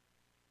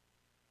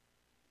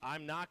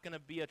 I'm not going to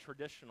be a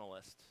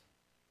traditionalist.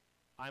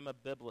 I'm a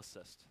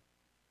biblicist.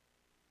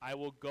 I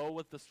will go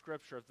with the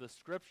Scripture. If the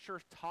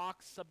Scripture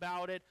talks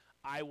about it,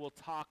 I will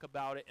talk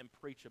about it and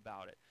preach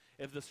about it.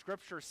 If the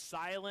Scripture's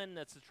silent and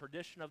it's a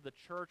tradition of the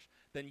church,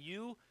 then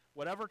you,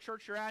 whatever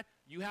church you're at,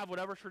 you have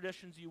whatever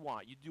traditions you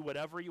want. You do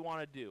whatever you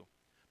want to do.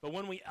 But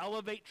when we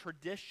elevate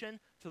tradition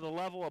to the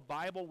level of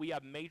Bible, we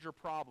have major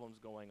problems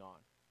going on.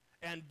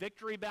 And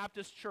Victory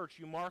Baptist Church,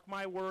 you mark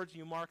my words,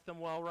 you mark them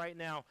well right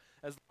now.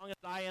 As long as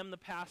I am the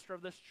pastor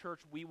of this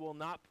church, we will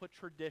not put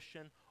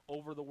tradition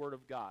over the Word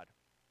of God.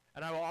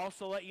 And I will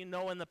also let you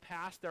know in the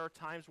past there are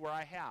times where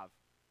I have.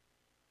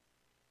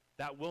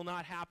 That will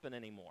not happen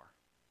anymore.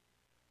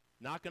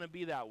 Not going to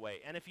be that way.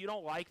 And if you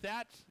don't like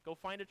that, go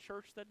find a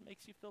church that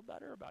makes you feel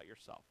better about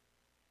yourself.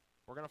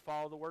 We're going to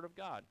follow the Word of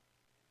God.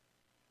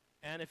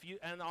 And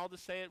I'll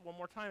just say it one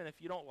more time, and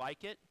if you don't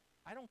like it,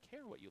 I don't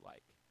care what you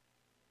like.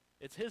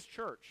 It's his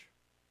church.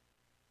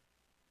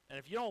 And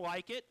if you don't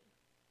like it,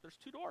 there's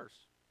two doors.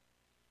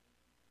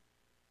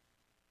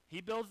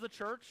 He builds the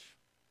church.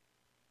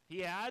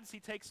 He adds, he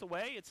takes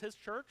away. It's his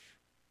church.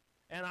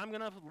 And I'm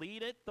going to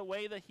lead it the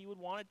way that he would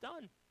want it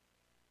done.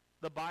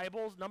 The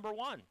Bible's number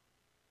one.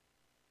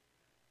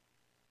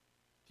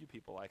 Few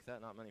people like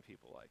that, not many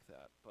people like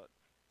that, but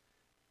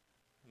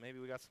maybe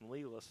we got some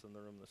legalists in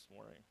the room this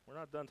morning. We're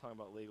not done talking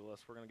about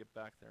legalists. We're going to get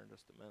back there in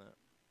just a minute.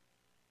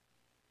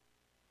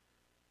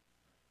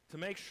 To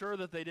make sure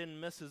that they didn't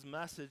miss his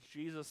message,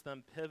 Jesus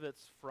then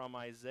pivots from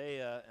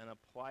Isaiah and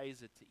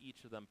applies it to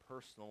each of them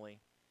personally.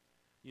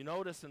 You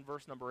notice in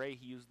verse number 8,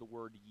 he used the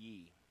word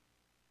ye.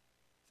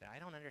 Say, I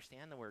don't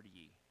understand the word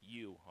ye.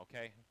 You,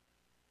 okay?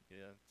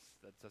 Yeah,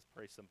 that's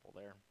pretty simple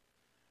there.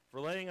 For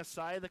laying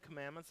aside the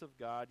commandments of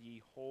God,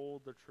 ye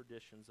hold the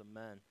traditions of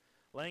men.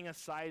 Laying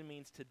aside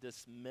means to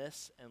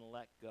dismiss and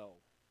let go.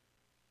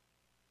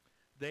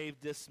 They've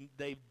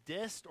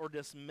dissed or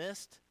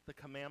dismissed the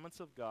commandments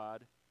of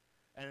God,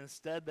 and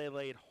instead they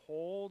laid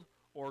hold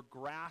or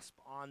grasp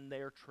on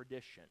their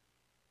tradition.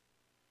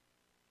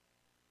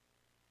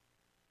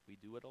 We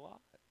do it a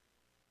lot.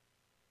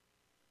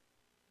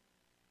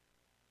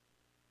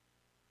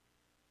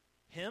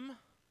 Hymn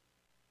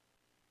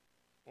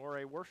or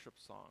a worship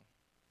song.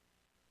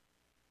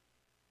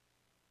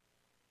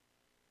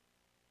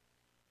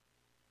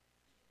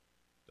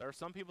 There are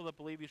some people that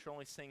believe you should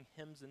only sing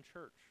hymns in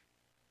church.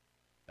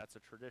 That's a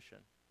tradition.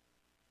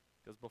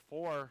 Because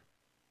before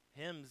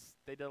hymns,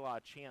 they did a lot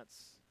of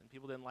chants, and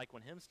people didn't like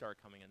when hymns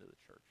started coming into the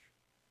church.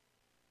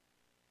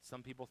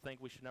 Some people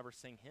think we should never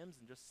sing hymns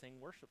and just sing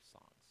worship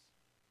songs.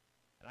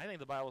 And I think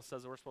the Bible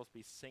says that we're supposed to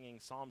be singing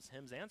psalms,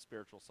 hymns, and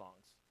spiritual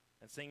songs,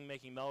 and singing,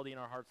 making melody in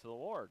our hearts to the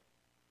Lord.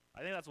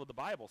 I think that's what the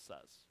Bible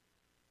says.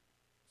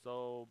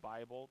 So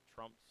Bible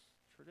trumps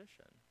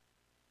tradition.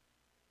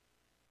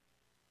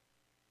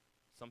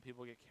 Some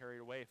people get carried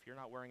away. If you're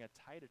not wearing a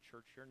tie to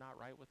church, you're not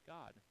right with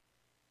God.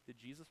 Did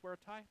Jesus wear a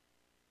tie?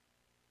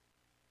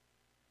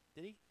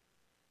 Did he?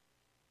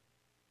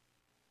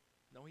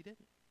 No, he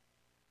didn't.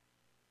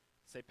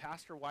 Say,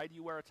 Pastor, why do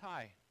you wear a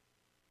tie?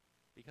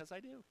 Because I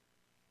do.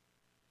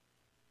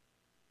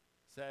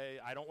 Say,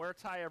 I don't wear a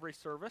tie every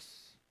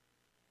service.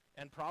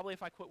 And probably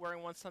if I quit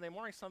wearing one Sunday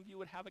morning, some of you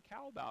would have a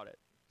cow about it.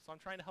 So I'm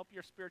trying to help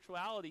your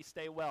spirituality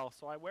stay well,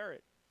 so I wear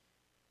it.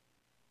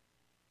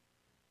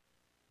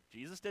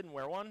 Jesus didn't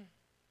wear one.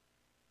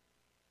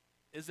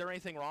 Is there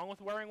anything wrong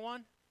with wearing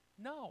one?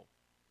 No.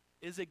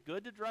 Is it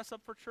good to dress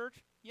up for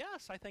church?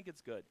 Yes, I think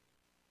it's good.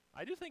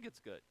 I do think it's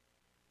good.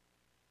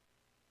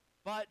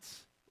 But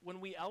when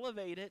we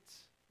elevate it,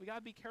 we got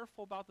to be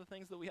careful about the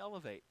things that we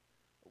elevate.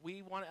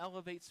 We want to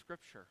elevate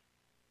Scripture,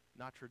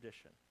 not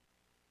tradition.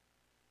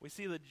 We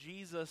see that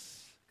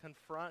Jesus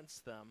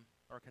confronts them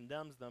or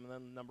condemns them, and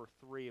then number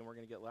 3, and we're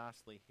going to get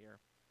lastly here,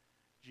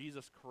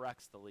 Jesus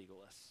corrects the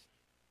legalists.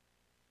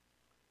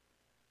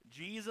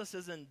 Jesus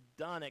isn't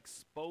done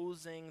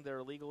exposing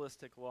their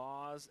legalistic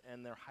laws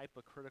and their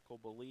hypocritical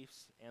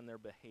beliefs and their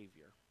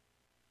behavior.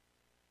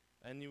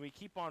 And we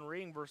keep on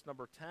reading verse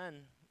number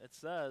 10. It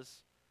says,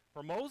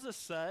 For Moses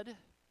said,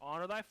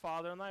 Honor thy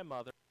father and thy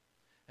mother,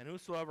 and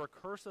whosoever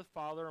curseth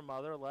father or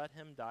mother, let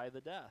him die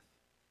the death.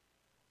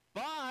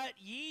 But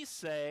ye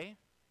say,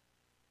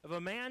 If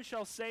a man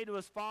shall say to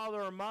his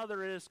father or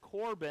mother, It is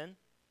Corban,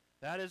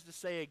 that is to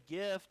say, a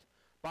gift,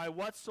 by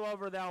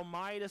whatsoever thou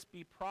mightest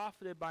be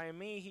profited by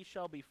me, he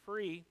shall be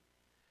free.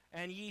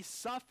 And ye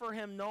suffer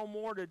him no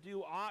more to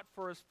do aught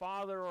for his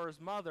father or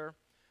his mother,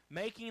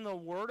 making the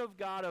word of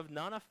God of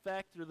none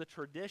effect through the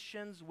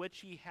traditions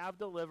which ye have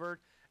delivered,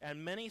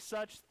 and many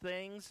such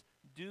things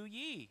do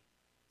ye.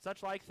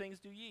 Such like things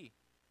do ye.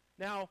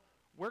 Now,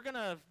 we're going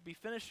to be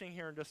finishing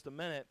here in just a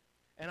minute,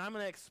 and I'm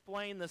going to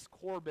explain this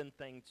Corban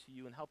thing to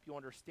you and help you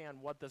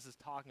understand what this is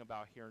talking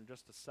about here in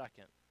just a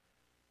second.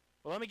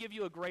 But let me give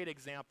you a great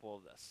example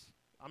of this.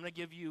 I'm going to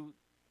give you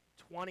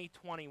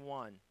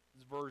 2021's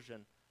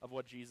version of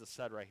what Jesus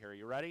said right here.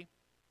 You ready?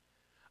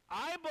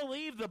 I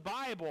believe the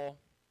Bible.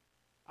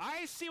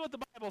 I see what the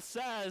Bible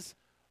says,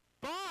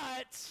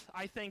 but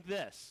I think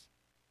this.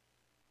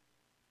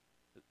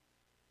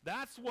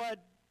 That's what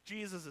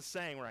Jesus is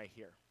saying right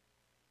here.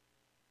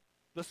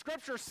 The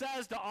scripture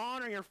says to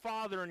honor your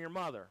father and your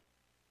mother.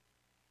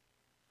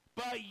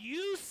 But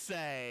you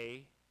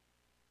say,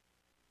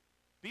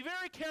 be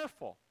very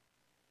careful.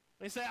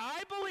 They say,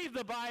 I believe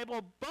the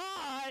Bible,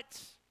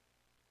 but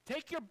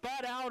take your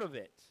butt out of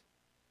it.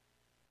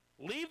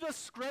 Leave the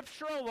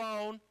scripture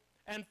alone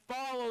and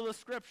follow the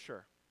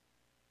scripture.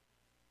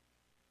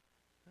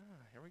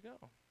 Here we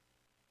go.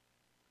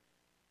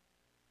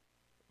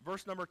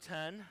 Verse number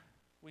 10,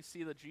 we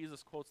see that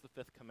Jesus quotes the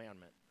fifth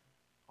commandment.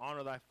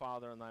 Honor thy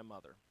father and thy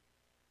mother.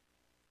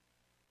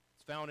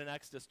 It's found in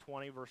Exodus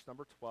 20, verse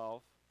number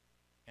 12,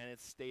 and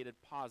it's stated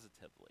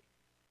positively.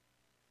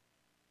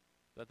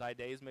 That thy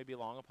days may be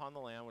long upon the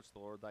land which the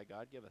Lord thy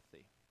God giveth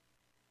thee.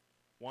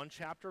 One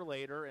chapter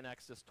later in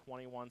Exodus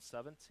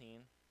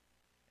 21:17,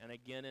 and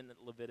again in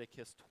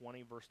Leviticus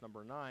 20, verse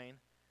number 9,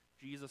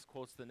 Jesus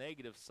quotes the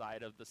negative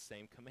side of the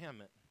same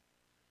commandment.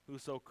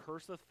 Whoso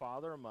curseth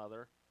father or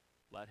mother,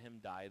 let him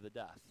die the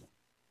death.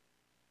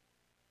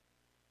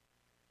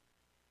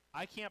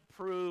 I can't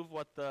prove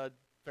what the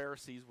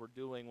Pharisees were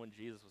doing when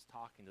Jesus was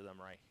talking to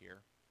them right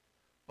here.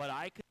 But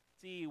I could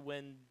see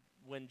when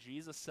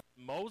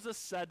Moses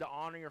said to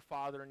honor your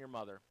father and your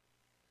mother,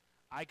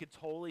 I could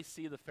totally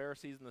see the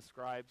Pharisees and the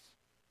scribes.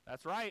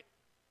 That's right.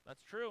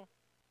 That's true.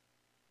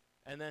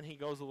 And then he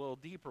goes a little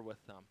deeper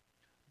with them.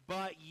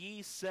 But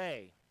ye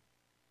say,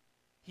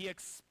 he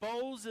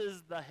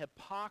exposes the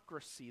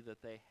hypocrisy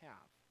that they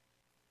have.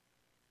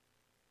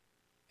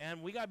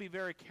 And we got to be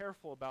very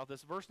careful about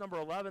this. Verse number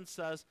 11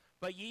 says,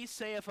 but ye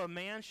say, if a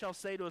man shall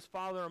say to his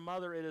father or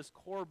mother, it is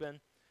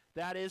Corban,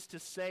 that is to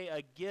say,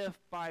 a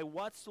gift, by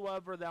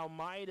whatsoever thou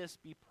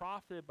mightest be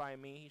profited by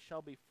me, he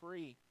shall be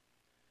free.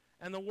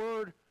 And the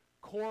word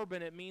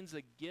Corban, it means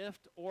a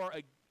gift,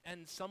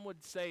 and some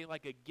would say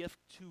like a gift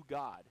to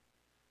God.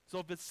 So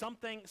if it's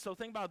something, so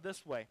think about it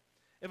this way.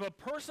 If a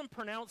person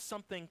pronounced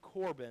something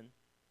Corban,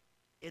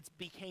 it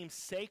became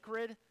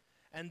sacred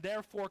and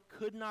therefore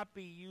could not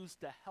be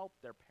used to help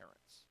their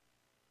parents.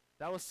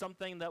 That was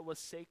something that was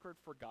sacred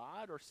for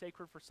God or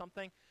sacred for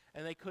something,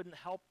 and they couldn't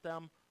help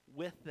them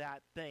with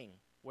that thing,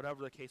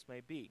 whatever the case may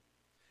be.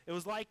 It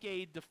was like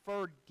a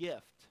deferred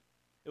gift.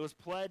 It was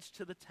pledged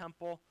to the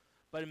temple,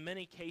 but in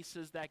many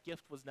cases that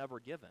gift was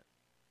never given.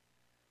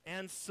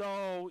 And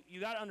so you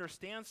got to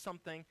understand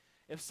something.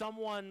 If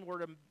someone were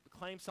to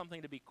claim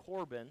something to be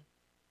Corban,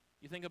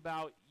 you think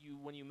about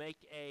when you make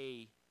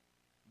a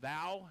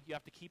vow, you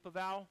have to keep a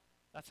vow.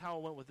 That's how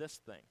it went with this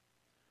thing.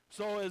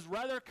 So it was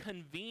rather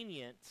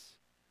convenient,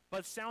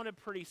 but sounded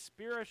pretty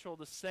spiritual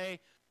to say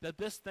that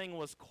this thing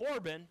was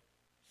Corban,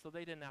 so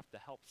they didn't have to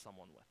help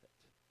someone with it.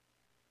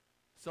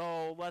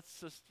 So let's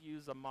just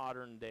use a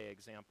modern day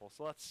example.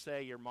 So let's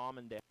say your mom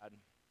and dad,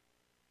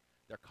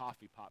 their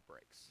coffee pot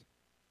breaks.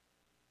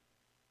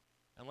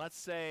 And let's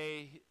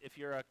say if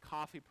you're a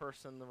coffee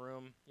person in the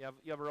room, you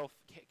have a real,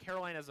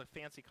 Caroline has a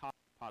fancy coffee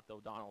pot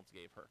though Donald's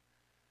gave her.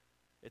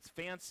 It's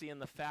fancy in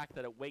the fact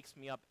that it wakes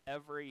me up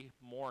every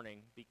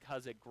morning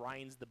because it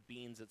grinds the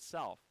beans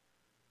itself.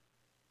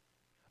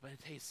 But it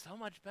tastes so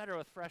much better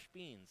with fresh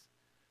beans.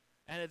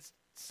 And it's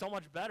so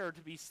much better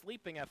to be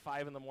sleeping at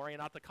 5 in the morning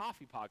and not the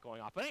coffee pot going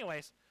off. But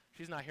anyways,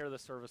 she's not here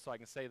this service, so I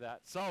can say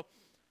that.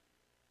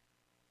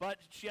 But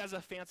she has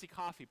a fancy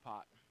coffee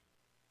pot.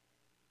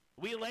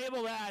 We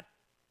label that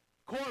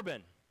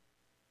Corban.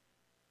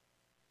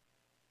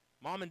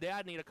 Mom and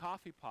dad need a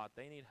coffee pot.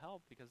 They need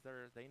help because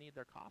they need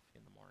their coffee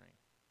in the morning.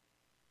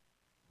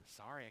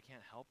 Sorry, I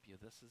can't help you.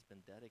 This has been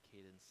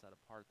dedicated and set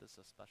apart. This is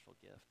a special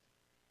gift.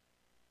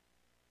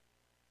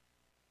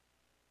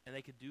 And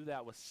they could do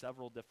that with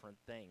several different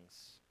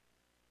things.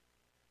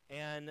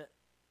 And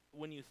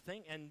when you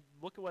think, and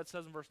look at what it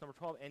says in verse number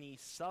 12, and ye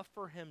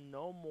suffer him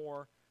no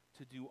more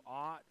to do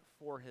aught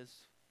for his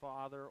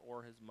father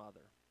or his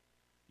mother.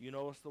 You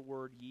notice the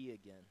word ye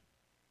again.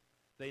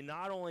 They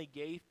not only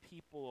gave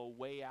people a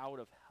way out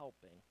of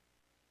helping,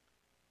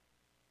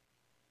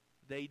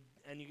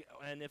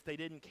 and if they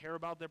didn't care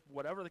about their,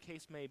 whatever the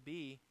case may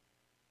be,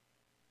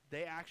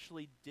 they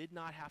actually did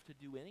not have to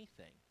do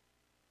anything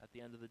at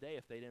the end of the day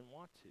if they didn't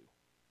want to.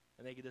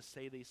 And they could just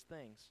say these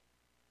things.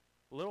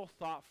 A little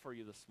thought for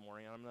you this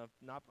morning. I'm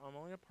only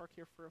going to park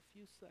here for a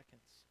few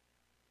seconds.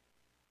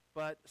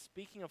 But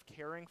speaking of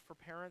caring for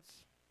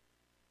parents,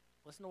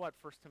 listen to what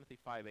 1 Timothy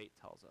 5:8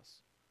 tells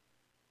us.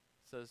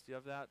 It says, do you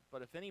have that?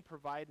 But if any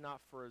provide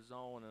not for his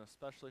own, and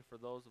especially for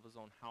those of his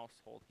own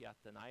household, he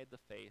hath denied the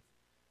faith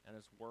and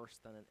is worse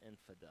than an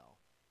infidel.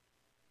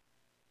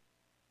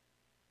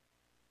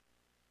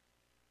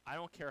 I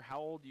don't care how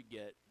old you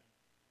get,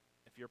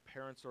 if your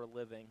parents are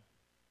living,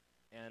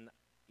 and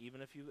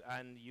even if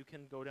you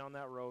can go down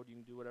that road, you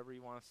can do whatever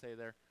you want to say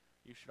there,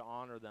 you should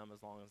honor them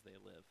as long as they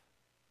live.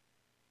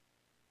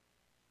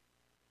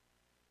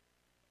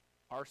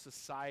 Our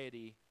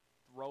society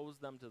throws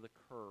them to the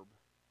curb.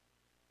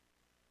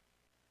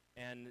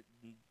 and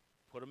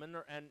put them in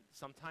there. And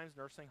sometimes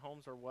nursing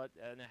homes are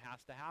and it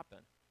has to happen.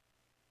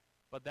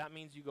 But that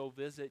means you go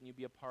visit and you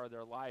be a part of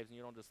their lives, and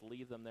you don't just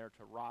leave them there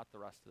to rot the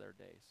rest of their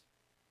days.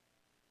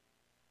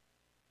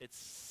 It's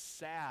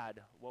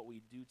sad what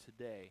we do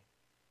today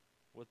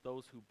with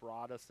those who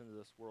brought us into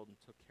this world and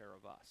took care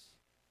of us.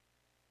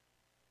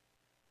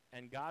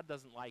 And God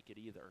doesn't like it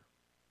either.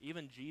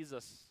 Even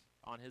Jesus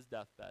on his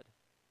deathbed,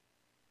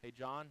 hey,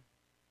 John,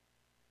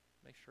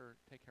 make sure,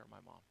 take care of my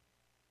mom.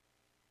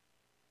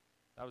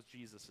 That was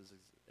Jesus'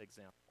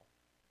 example.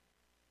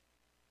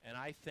 And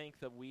I think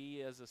that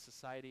we as a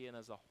society and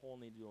as a whole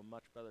need to do a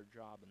much better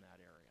job in that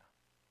area.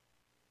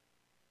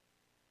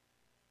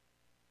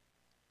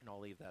 And I'll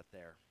leave that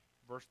there.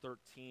 Verse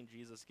 13,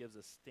 Jesus gives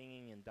a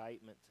stinging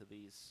indictment to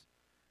these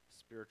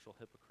spiritual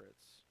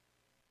hypocrites.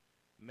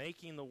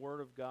 Making the word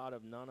of God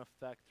of none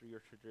effect through your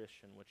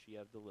tradition which ye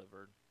have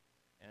delivered,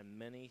 and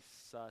many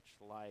such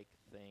like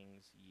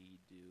things ye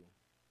do.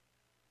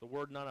 The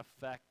word none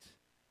effect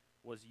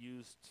was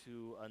used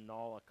to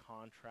annul a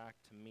contract,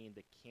 to mean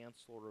to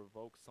cancel or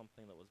revoke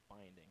something that was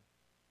binding.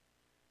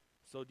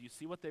 So do you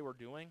see what they were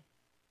doing?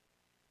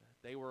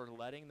 They were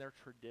letting their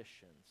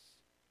traditions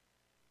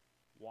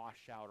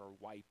wash out or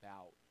wipe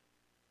out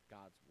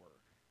God's word.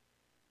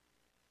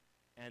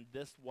 And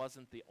this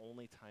wasn't the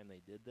only time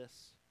they did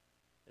this.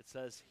 It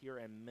says here,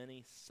 and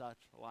many such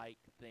like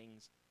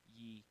things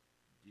ye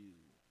do.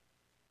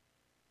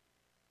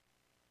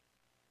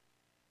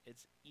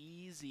 It's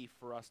easy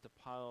for us to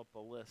pile up a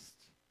list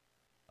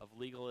of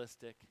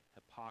legalistic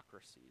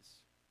hypocrisies.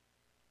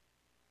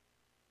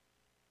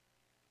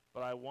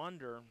 But I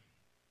wonder,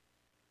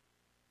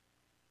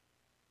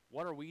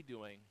 what are we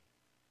doing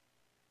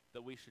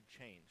that we should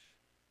change?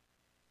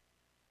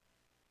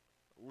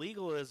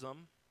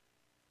 Legalism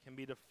can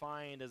be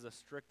defined as a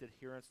strict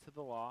adherence to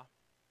the law,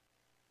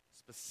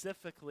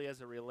 specifically as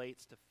it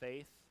relates to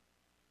faith.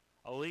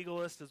 A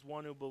legalist is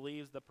one who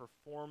believes that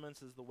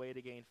performance is the way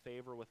to gain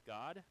favor with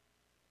God.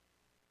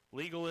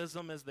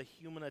 Legalism is the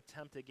human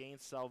attempt to gain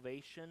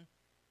salvation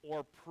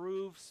or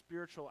prove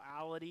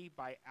spirituality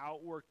by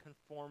outward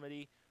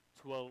conformity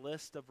to a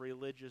list of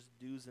religious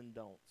do's and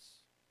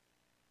don'ts.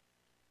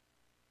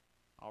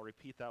 I'll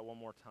repeat that one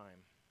more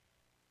time.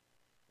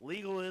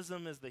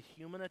 Legalism is the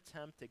human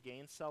attempt to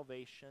gain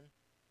salvation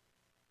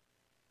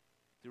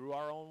through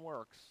our own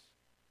works,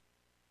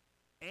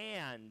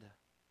 and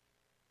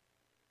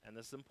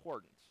this is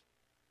important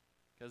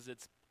because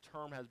its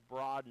term has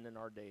broadened in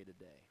our day to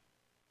day,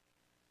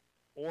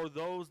 or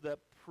those that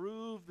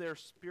prove their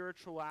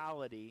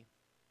spirituality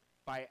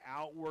by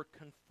outward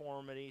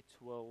conformity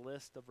to a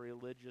list of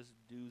religious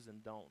do's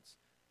and don'ts.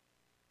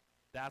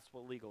 That's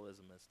what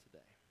legalism is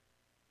today.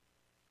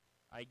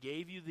 I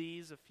gave you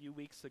these a few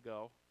weeks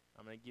ago.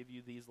 I'm going to give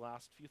you these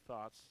last few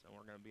thoughts, and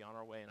we're going to be on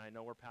our way. And I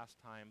know we're past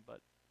time,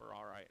 but we're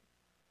all right.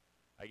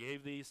 I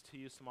gave these to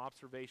you, some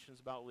observations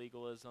about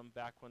legalism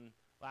back when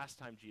last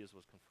time Jesus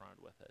was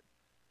confronted with it.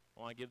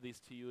 I want to give these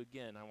to you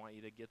again. I want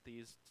you to get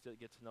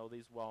to know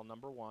these well.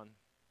 Number one,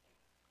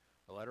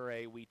 the letter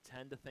A, we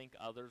tend to think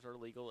others are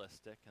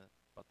legalistic,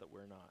 but that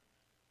we're not.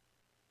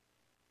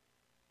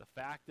 The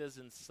fact is,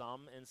 in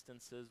some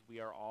instances, we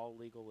are all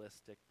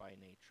legalistic by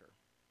nature.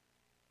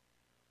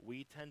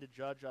 We tend to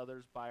judge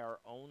others by our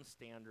own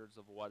standards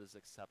of what is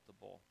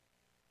acceptable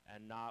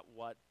and not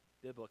what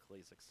biblically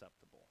is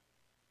acceptable.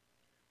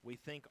 We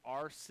think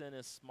our sin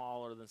is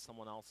smaller than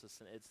someone else's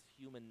sin. It's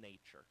human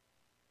nature.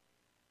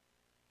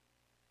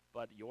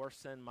 But your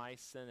sin, my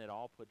sin, it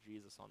all put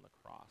Jesus on the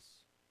cross.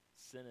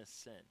 Sin is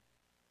sin.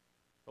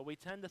 But we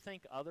tend to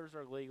think others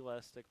are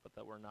legalistic, but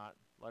that we're not.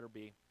 Letter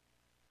B.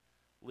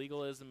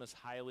 Legalism is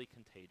highly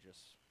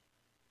contagious.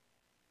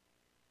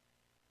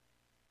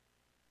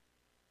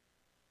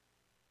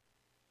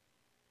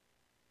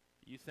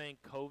 You think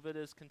COVID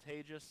is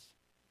contagious?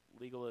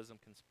 Legalism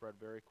can spread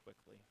very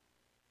quickly.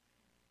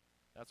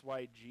 That's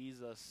why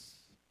Jesus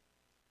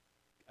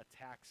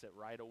attacks it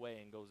right away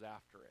and goes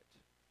after it.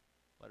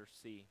 Letter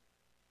C.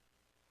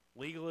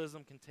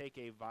 Legalism can take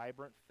a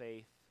vibrant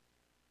faith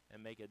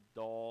and make it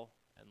dull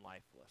and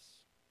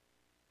lifeless.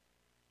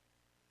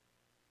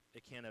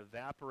 It can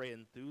evaporate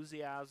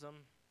enthusiasm,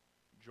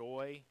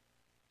 joy,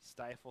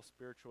 stifle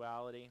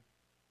spirituality.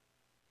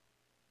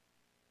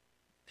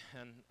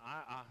 And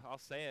I'll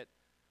say it,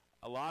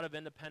 a lot of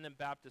independent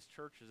Baptist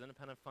churches,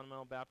 independent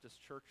fundamental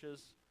Baptist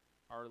churches,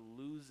 are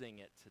losing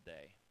it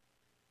today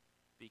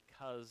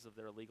because of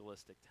their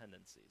legalistic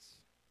tendencies.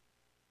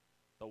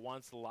 The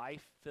once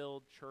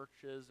life-filled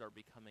churches are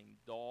becoming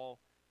dull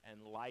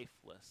and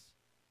lifeless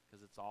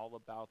because it's all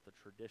about the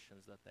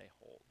traditions that they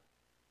hold.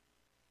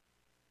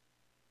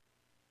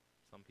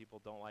 Some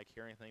people don't like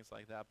hearing things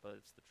like that, but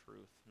it's the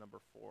truth. Number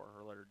 4,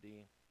 or letter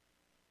D.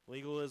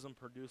 Legalism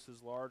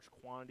produces large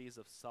quantities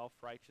of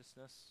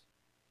self-righteousness,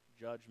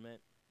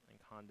 judgment, and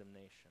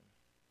condemnation.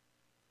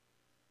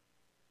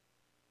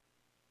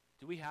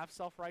 Do we have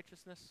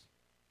self-righteousness?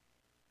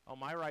 Oh,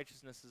 my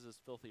righteousness is as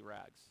filthy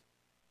rags.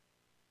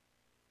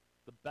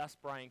 The best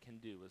Brian can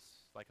do is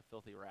like a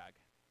filthy rag.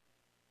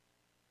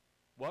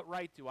 What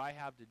right do I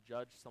have to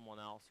judge someone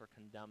else or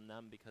condemn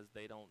them because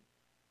they don't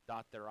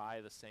dot their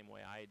I the same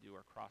way I do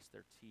or cross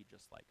their T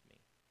just like me?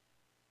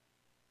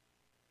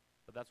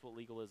 But that's what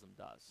legalism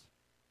does.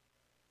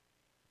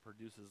 It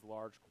produces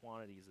large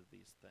quantities of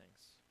these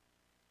things.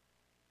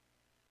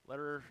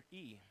 Letter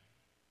E.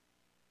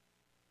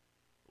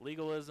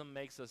 Legalism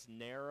makes us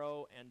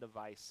narrow and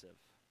divisive.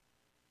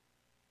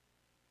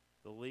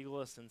 The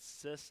legalist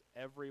insists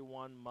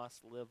everyone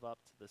must live up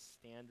to the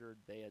standard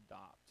they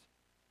adopt.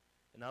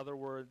 In other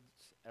words,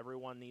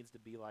 everyone needs to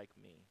be like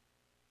me.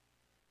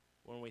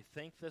 When we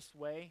think this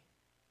way,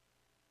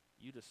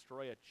 you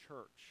destroy a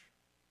church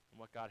and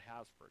what God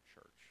has for a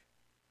church.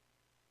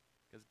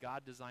 Because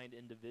God designed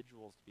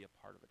individuals to be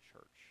a part of a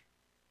church.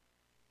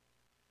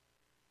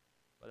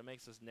 But it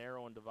makes us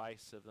narrow and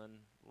divisive. Then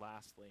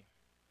lastly,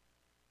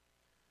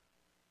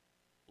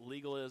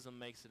 legalism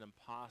makes it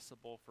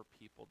impossible for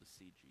people to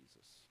see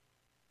Jesus.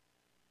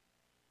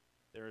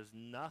 There is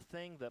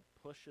nothing that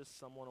pushes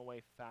someone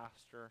away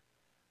faster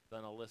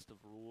than a list of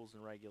rules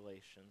and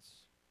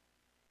regulations.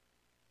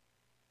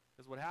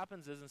 Because what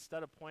happens is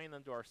instead of pointing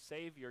them to our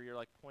Savior, you're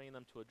like pointing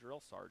them to a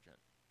drill sergeant.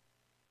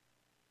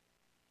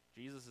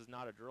 Jesus is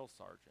not a drill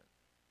sergeant.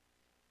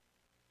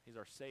 He's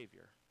our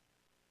Savior.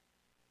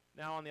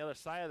 Now on the other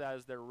side of that,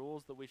 is there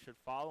rules that we should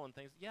follow and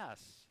things?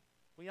 Yes,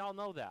 we all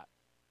know that.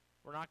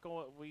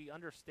 We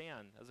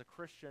understand as a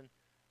Christian,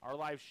 our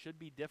lives should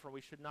be different.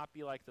 We should not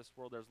be like this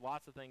world. There's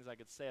lots of things I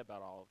could say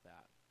about all of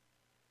that.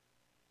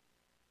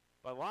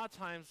 But a lot of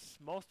times,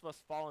 most of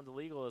us fall into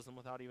legalism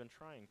without even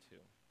trying to.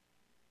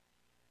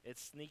 It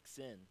sneaks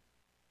in.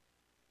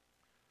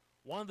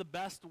 One of the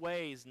best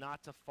ways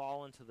not to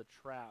fall into the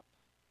trap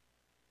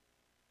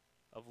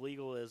of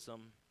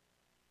legalism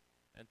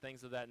and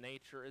things of that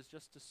nature is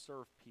just to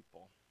serve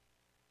people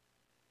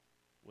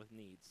with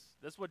needs.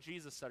 This is what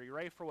Jesus said. Are you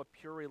ready for what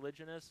pure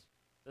religion is?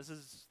 This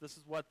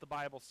is what the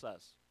Bible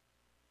says.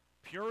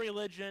 Pure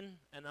religion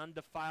and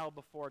undefiled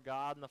before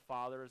God and the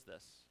Father is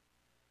this: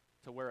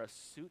 to wear a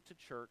suit to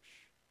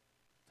church,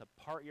 to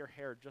part your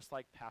hair just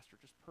like pastor,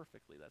 just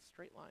perfectly. That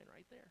straight line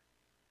right there.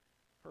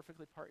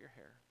 Perfectly part your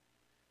hair.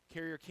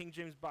 Carry your King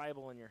James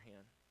Bible in your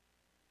hand.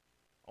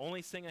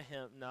 Only sing a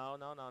hymn. No.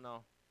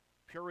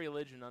 Pure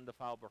religion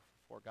undefiled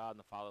before God and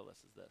the fatherless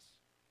is this.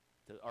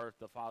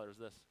 The Father is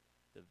this: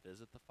 to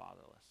visit the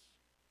fatherless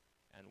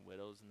and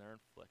widows in their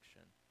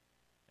affliction,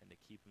 and to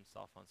keep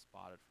himself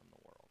unspotted from the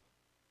world.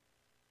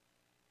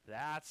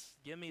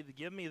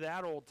 Give me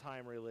that old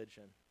time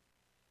religion.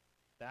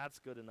 That's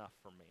good enough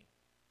for me.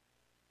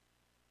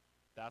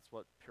 That's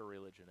what pure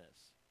religion is.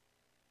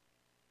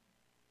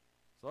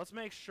 So let's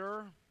make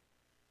sure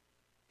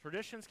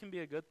traditions can be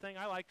a good thing.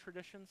 I like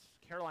traditions.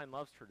 Caroline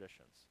loves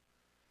traditions.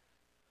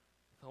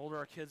 The older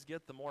our kids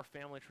get, the more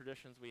family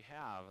traditions we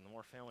have. And the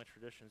more family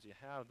traditions you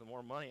have, the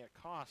more money it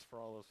costs for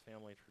all those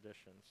family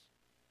traditions.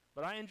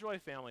 But I enjoy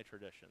family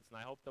traditions, and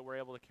I hope that we're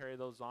able to carry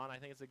those on. I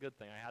think it's a good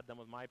thing. I had them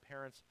with my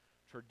parents.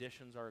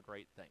 Traditions are a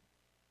great thing.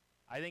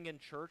 I think in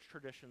church,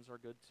 traditions are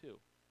good too.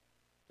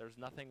 There's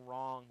nothing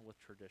wrong with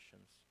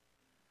traditions.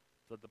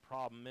 But the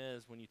problem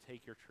is when you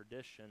take your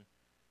tradition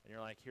and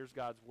you're like, here's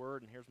God's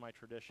word and here's my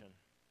tradition.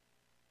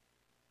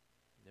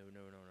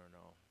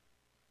 No.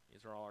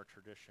 These are all our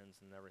traditions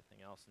and everything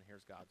else, and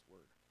here's God's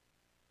word.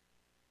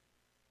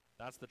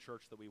 That's the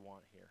church that we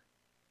want here.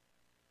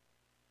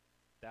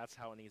 That's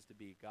how it needs to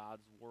be.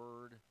 God's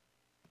word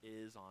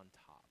is on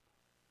top.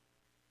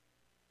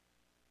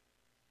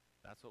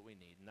 That's what we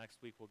need.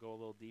 Next week we'll go a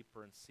little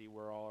deeper and see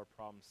where all our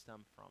problems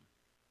stem from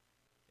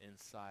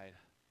inside.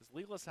 Because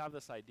legalists have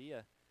this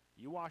idea,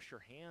 you wash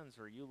your hands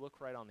or you look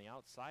right on the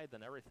outside,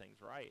 then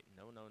everything's right.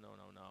 No.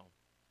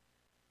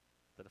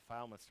 The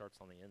defilement starts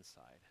on the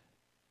inside.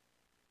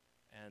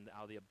 And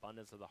out of the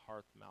abundance of the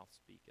heart, the mouth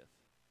speaketh.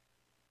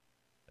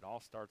 It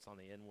all starts on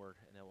the inward,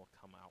 and it will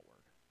come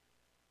outward.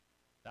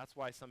 That's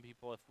why some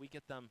people, if we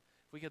get them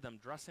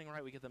dressing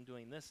right, we get them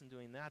doing this and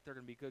doing that, they're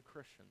going to be good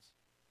Christians.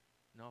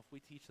 No, if we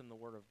teach them the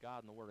Word of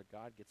God and the Word of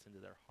God gets into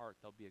their heart,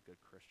 they'll be a good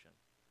Christian.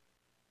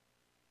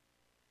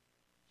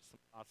 Just some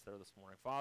thoughts there this morning. Father,